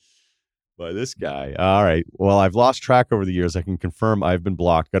by this guy. All right. Well, I've lost track over the years. I can confirm I've been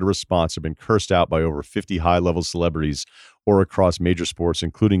blocked, got a response, I've been cursed out by over 50 high-level celebrities or across major sports,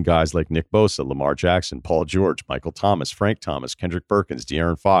 including guys like Nick Bosa, Lamar Jackson, Paul George, Michael Thomas, Frank Thomas, Kendrick Perkins,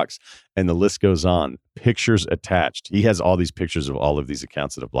 De'Aaron Fox, and the list goes on. Pictures attached. He has all these pictures of all of these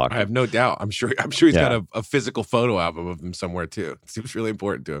accounts that have blocked him. I have no doubt. I'm sure he's got a physical photo album of him somewhere too. It seems really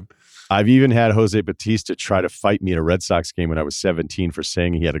important to him. I've even had Jose Bautista try to fight me at a Red Sox game when I was 17 for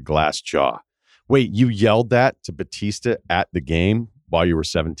saying he had a glass jaw. Wait, you yelled that to Bautista at the game while you were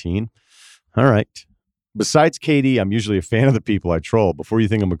 17? All right. Besides KD, I'm usually a fan of the people I troll. Before you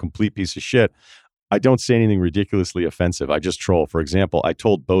think I'm a complete piece of shit, I don't say anything ridiculously offensive. I just troll. For example, I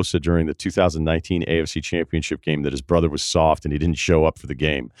told Bosa during the 2019 AFC Championship game that his brother was soft and he didn't show up for the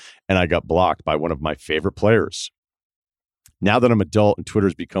game, and I got blocked by one of my favorite players. Now that I'm adult and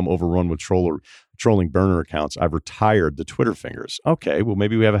Twitter's become overrun with trolling burner accounts, I've retired the Twitter fingers. Okay, well,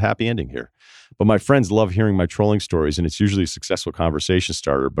 maybe we have a happy ending here. But my friends love hearing my trolling stories, and it's usually a successful conversation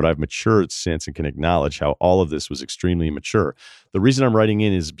starter, but I've matured since and can acknowledge how all of this was extremely immature. The reason I'm writing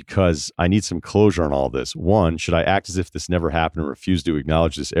in is because I need some closure on all this. One, should I act as if this never happened and refuse to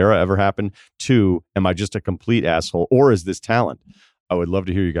acknowledge this era ever happened? Two, am I just a complete asshole, or is this talent? I would love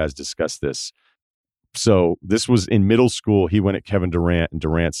to hear you guys discuss this. So this was in middle school. He went at Kevin Durant, and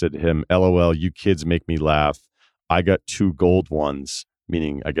Durant said to him, LOL, you kids make me laugh. I got 2 gold ones,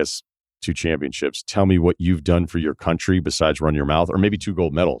 meaning, I guess, 2 championships. Tell me what you've done for your country besides run your mouth, or maybe 2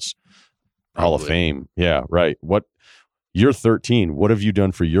 gold medals. Probably. Hall of Fame. Yeah, right. You're 13. What have you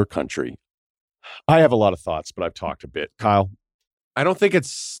done for your country? I have a lot of thoughts, but I've talked a bit. Kyle? I don't think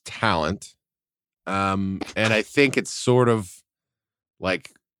it's talent. And I think it's sort of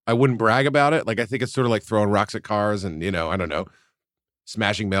like, I wouldn't brag about it. Like, I think it's sort of like throwing rocks at cars and, I don't know,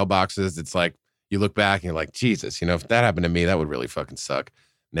 smashing mailboxes. It's like, you look back and you're like, Jesus, if that happened to me, that would really fucking suck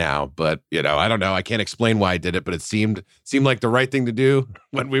now. But, I don't know. I can't explain why I did it, but it seemed like the right thing to do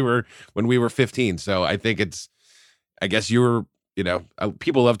when we were 15. So I think I guess you were,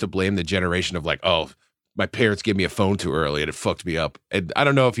 people love to blame the generation of like, oh, my parents gave me a phone too early and it fucked me up. And I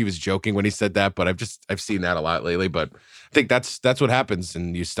don't know if he was joking when he said that, but I've seen that a lot lately. But I think that's what happens,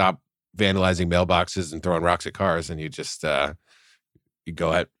 and you stop vandalizing mailboxes and throwing rocks at cars, and you just you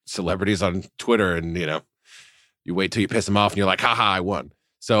go at celebrities on Twitter, and you wait till you piss them off, and you're like, haha, I won.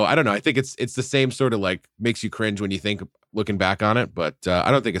 So I don't know. I think it's the same sort of like makes you cringe when you think looking back on it, but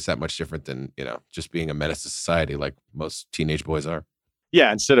I don't think it's that much different than just being a menace to society like most teenage boys are.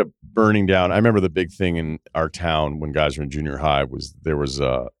 Yeah, instead of burning down, I remember the big thing in our town when guys were in junior high was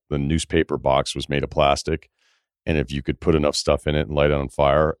the newspaper box was made of plastic, and if you could put enough stuff in it and light it on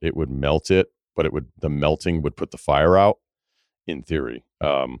fire, it would melt it, but the melting would put the fire out. In theory,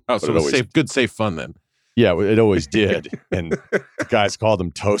 so it was good, safe fun then. Yeah, it always did, and the guys called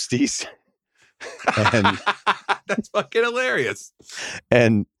them toasties, and that's fucking hilarious.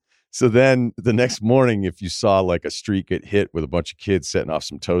 And so then the next morning, if you saw like a street get hit with a bunch of kids setting off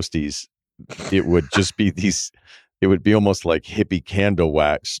some toasties, it would just be it would be almost like hippie candle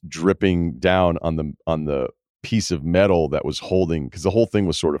wax dripping down on the piece of metal that was holding, because the whole thing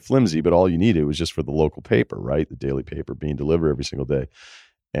was sort of flimsy, but all you needed was just for the local paper, right? The daily paper being delivered every single day.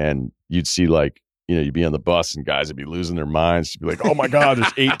 And you'd see like, you'd be on the bus and guys would be losing their minds. You'd be like, oh my God,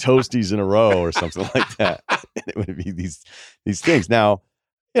 there's 8 toasties in a row or something like that. And it would be these things. Now,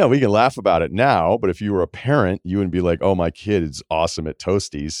 we can laugh about it now, but if you were a parent, you wouldn't be like, oh, my kid is awesome at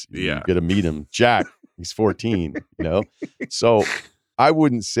toasties. Yeah. You get to meet him. Jack, he's 14, So I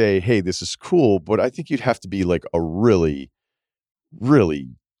wouldn't say, hey, this is cool, but I think you'd have to be like a really, really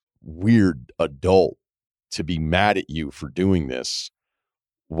weird adult to be mad at you for doing this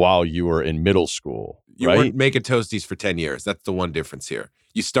while you were in middle school. You weren't making toasties for 10 years. That's the one difference here.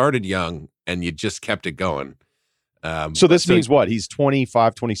 You started young and you just kept it going. So this means what? He's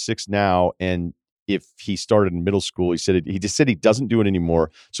 25, 26 now. And if he started in middle school, he just said he doesn't do it anymore.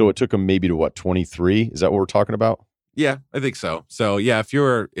 So it took him maybe to 23? Is that what we're talking about? Yeah, I think so. So yeah, if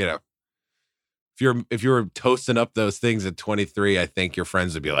you're toasting up those things at 23, I think your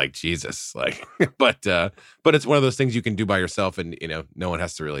friends would be like, Jesus, like, but it's one of those things you can do by yourself, and no one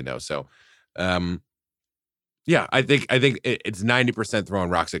has to really know. So, yeah, I think it's 90% throwing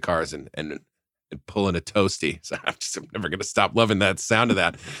rocks at cars and pulling a toasty. So I'm never going to stop loving that sound of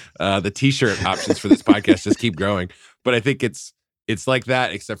that. The T-shirt options for this podcast just keep growing, but I think it's like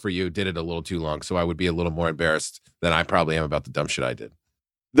that, except for you did it a little too long. So I would be a little more embarrassed than I probably am about the dumb shit I did.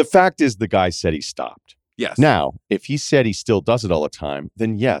 The fact is the guy said he stopped. Yes. Now, if he said he still does it all the time,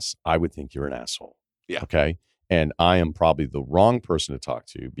 then yes, I would think you're an asshole. Yeah. Okay. And I am probably the wrong person to talk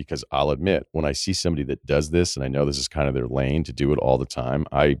to, because I'll admit, when I see somebody that does this, and I know this is kind of their lane to do it all the time,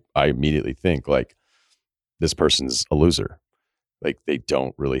 I immediately think like, this person's a loser. Like, they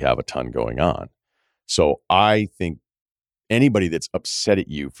don't really have a ton going on. So I think anybody that's upset at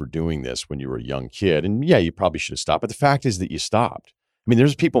you for doing this when you were a young kid, and yeah, you probably should have stopped, but the fact is that you stopped. I mean,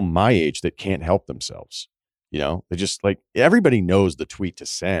 there's people my age that can't help themselves. You know, they just like, everybody knows the tweet to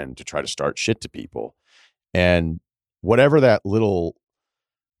send to try to start shit to people. And whatever that little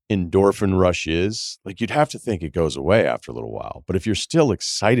endorphin rush is, like, you'd have to think it goes away after a little while. But if you're still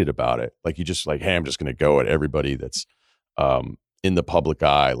excited about it, like, you just like, hey, I'm just going to go at everybody that's in the public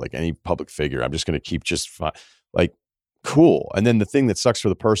eye, like any public figure, I'm just going to keep just fine. Like, cool. And then the thing that sucks for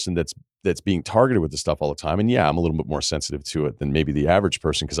the person that's being targeted with this stuff all the time, and yeah, I'm a little bit more sensitive to it than maybe the average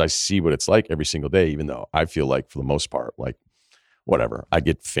person, because I see what it's like every single day, even though I feel like, for the most part, like, whatever, I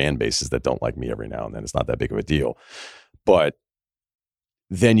get fan bases that don't like me every now and then. It's not that big of a deal. But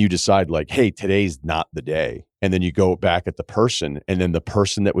then you decide like, hey, today's not the day. And then you go back at the person, and then the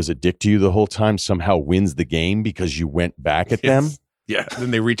person that was a dick to you the whole time somehow wins the game because you went back at them. Yeah. Then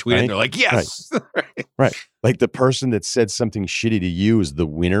they retweet it and they're like, yes. Right. Like, the person that said something shitty to you is the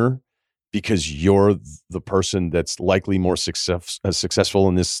winner because you're the person that's likely more successful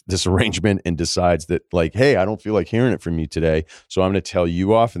in this arrangement, and decides that like, hey, I don't feel like hearing it from you today, so I'm going to tell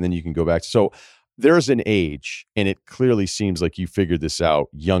you off, and then you can go back. So there's an age, and it clearly seems like you figured this out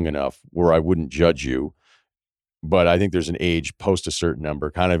young enough where I wouldn't judge you. But I think there's an age post a certain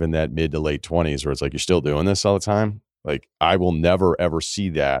number, kind of in that mid to late 20s, where it's like, you're still doing this all the time. Like, I will never, ever see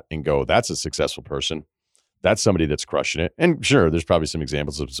that and go, that's a successful person. That's somebody that's crushing it. And sure, there's probably some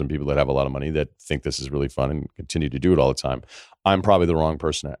examples of some people that have a lot of money that think this is really fun and continue to do it all the time. I'm probably the wrong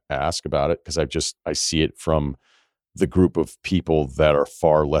person to ask about it, because I see it from the group of people that are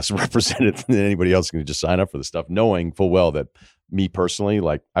far less represented than anybody else can just sign up for the stuff, knowing full well that me personally,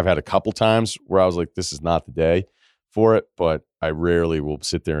 like, I've had a couple times where I was like, this is not the day for it, but I rarely will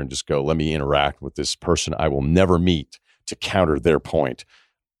sit there and just go, let me interact with this person I will never meet to counter their point.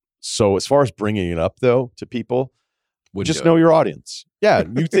 So as far as bringing it up, though, to people, just know your audience. Yeah.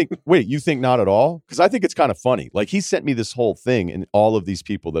 You think, wait, you think not at all? Because I think it's kind of funny. Like, he sent me this whole thing and all of these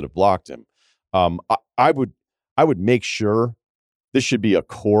people that have blocked him. I would make sure this should be a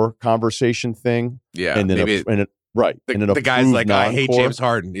core conversation thing. Yeah. And then the guy's like, I hate James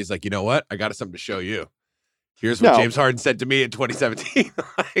Harden. He's like, you know what? I got something to show you. Here's what James Harden said to me in 2017.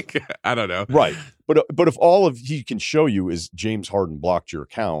 Like, I don't know. Right. But if all of he can show you is James Harden blocked your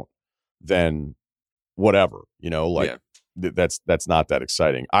account, then whatever, that's not that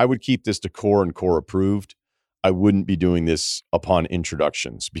exciting. I would keep this to core and core approved. I wouldn't be doing this upon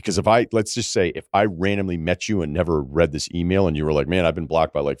introductions, because let's just say if I randomly met you and never read this email and you were like, man, I've been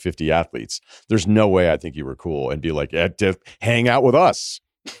blocked by like 50 athletes, there's no way I think you were cool and be like, hang out with us.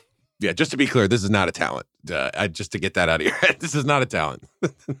 Yeah, just to be clear, this is not a talent. Just to get that out of your head, this is not a talent.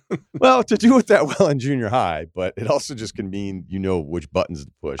 Well, to do it that well in junior high, but it also just can mean which buttons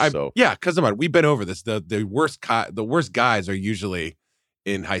to push. Yeah, because we've been over this. The worst guys are usually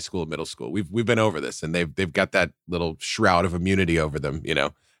in high school and middle school. We've been over this, and they've got that little shroud of immunity over them.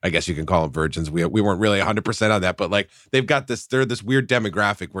 I guess you can call them virgins. We weren't really 100% on that, but like, they've got this. They're this weird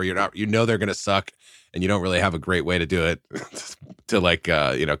demographic where they're gonna suck, and you don't really have a great way to do it to like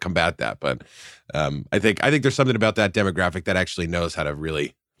combat that. But I think there's something about that demographic that actually knows how to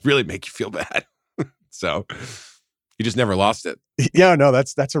really really make you feel bad. So you just never lost it. Yeah, no,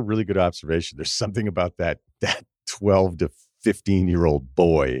 that's a really good observation. There's something about that 12 to 15-year-old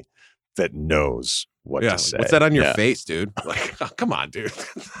boy that knows what to say. What's that on your face, dude? Like, oh, come on, dude.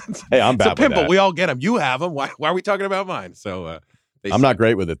 Hey, I'm bad with that. It's a pimple. We all get them. You have them. Why are we talking about mine? So I'm not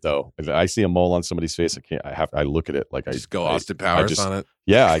great with it, though. If I see a mole on somebody's face, I look at it like I just go Austin Powers on it.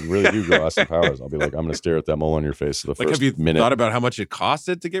 Yeah, I really do go Austin Powers. I'll be like, I'm going to stare at that mole on your face for the first minute. Have you thought about how much it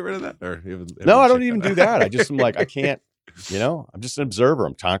costed to get rid of that? Or no, I don't even do that. I just am like, I can't. I'm just an observer.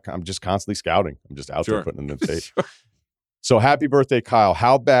 I'm just constantly scouting. I'm just out there putting it in the face. So happy birthday, Kyle.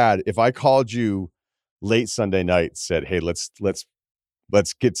 How bad if I called you late Sunday night and said, hey, let's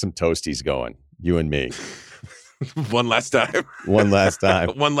get some toasties going, you and me. One last time. One last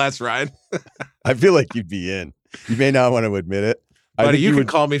time. One last ride. I feel like you'd be in. You may not want to admit it. Buddy, you can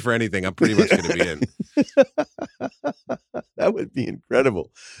call me for anything. I'm pretty much going to be in. That would be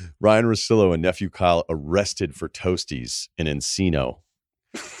incredible. Ryan Russillo and nephew Kyle arrested for toasties in Encino.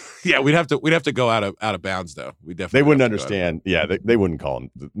 Yeah, we'd have to go out of bounds though. We definitely They wouldn't understand. Yeah, they wouldn't call them.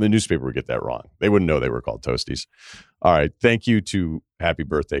 The newspaper would get that wrong. They wouldn't know they were called Toasties. All right. Thank you to happy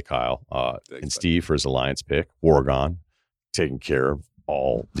birthday, Kyle, and Steve for his Alliance pick. Oregon taking care of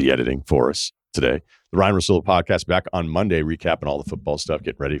all the editing for us today. The Ryan Russillo podcast back on Monday, recapping all the football stuff,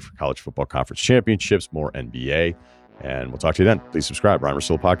 getting ready for college football conference championships, more NBA, and we'll talk to you then. Please subscribe. Ryan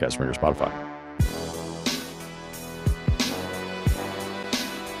Russillo podcast, Ringer, Spotify.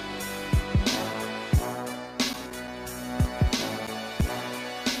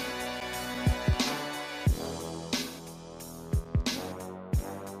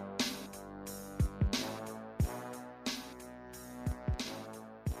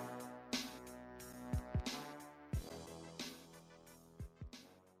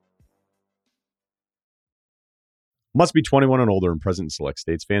 Must be 21 and older and present in select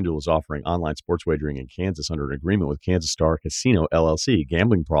states. FanDuel is offering online sports wagering in Kansas under an agreement with Kansas Star Casino, LLC.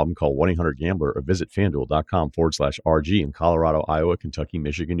 Gambling problem? Call 1-800-GAMBLER or visit FanDuel.com/RG in Colorado, Iowa, Kentucky,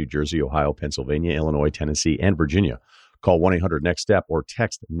 Michigan, New Jersey, Ohio, Pennsylvania, Illinois, Tennessee, and Virginia. Call 1-800-NEXT-STEP or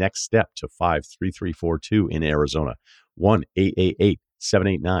text NEXT-STEP to 53342 in Arizona.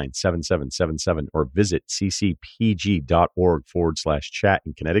 1-888-789-7777 or visit ccpg.org/chat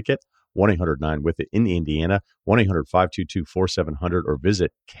in Connecticut. 1-800-9-WITH-IT in Indiana, 1-800-522-4700, or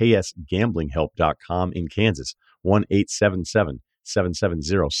visit ksgamblinghelp.com in Kansas,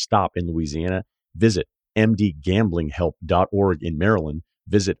 1-877-770-STOP in Louisiana. Visit mdgamblinghelp.org in Maryland.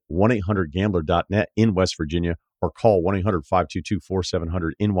 Visit 1-800-GAMBLER.net in West Virginia, or call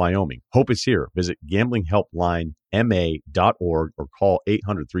 1-800-522-4700 in Wyoming. Hope is here. Visit gamblinghelplinema.org or call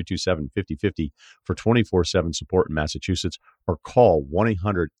 800-327-5050 for 24/7 support in Massachusetts, or call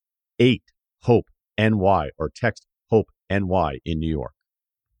 1-800-8-HOPE-NY or text HOPE-NY in New York.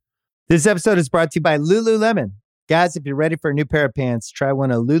 This episode is brought to you by Lululemon. Guys, if you're ready for a new pair of pants, try one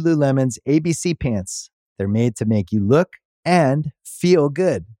of Lululemon's ABC pants. They're made to make you look and feel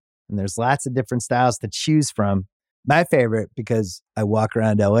good. And there's lots of different styles to choose from. My favorite, because I walk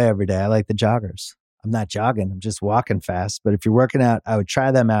around LA every day, I like the joggers. I'm not jogging, I'm just walking fast. But if you're working out, I would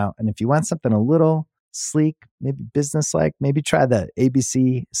try them out. And if you want something a little sleek, maybe business-like, maybe try the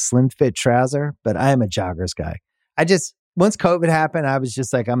ABC Slim Fit trouser. But I am a joggers guy. Once COVID happened, I was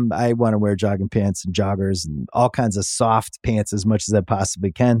just like, I want to wear jogging pants and joggers and all kinds of soft pants as much as I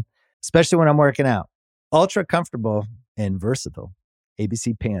possibly can, especially when I'm working out. Ultra comfortable and versatile.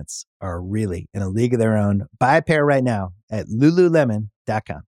 ABC pants are really in a league of their own. Buy a pair right now at lululemon.com.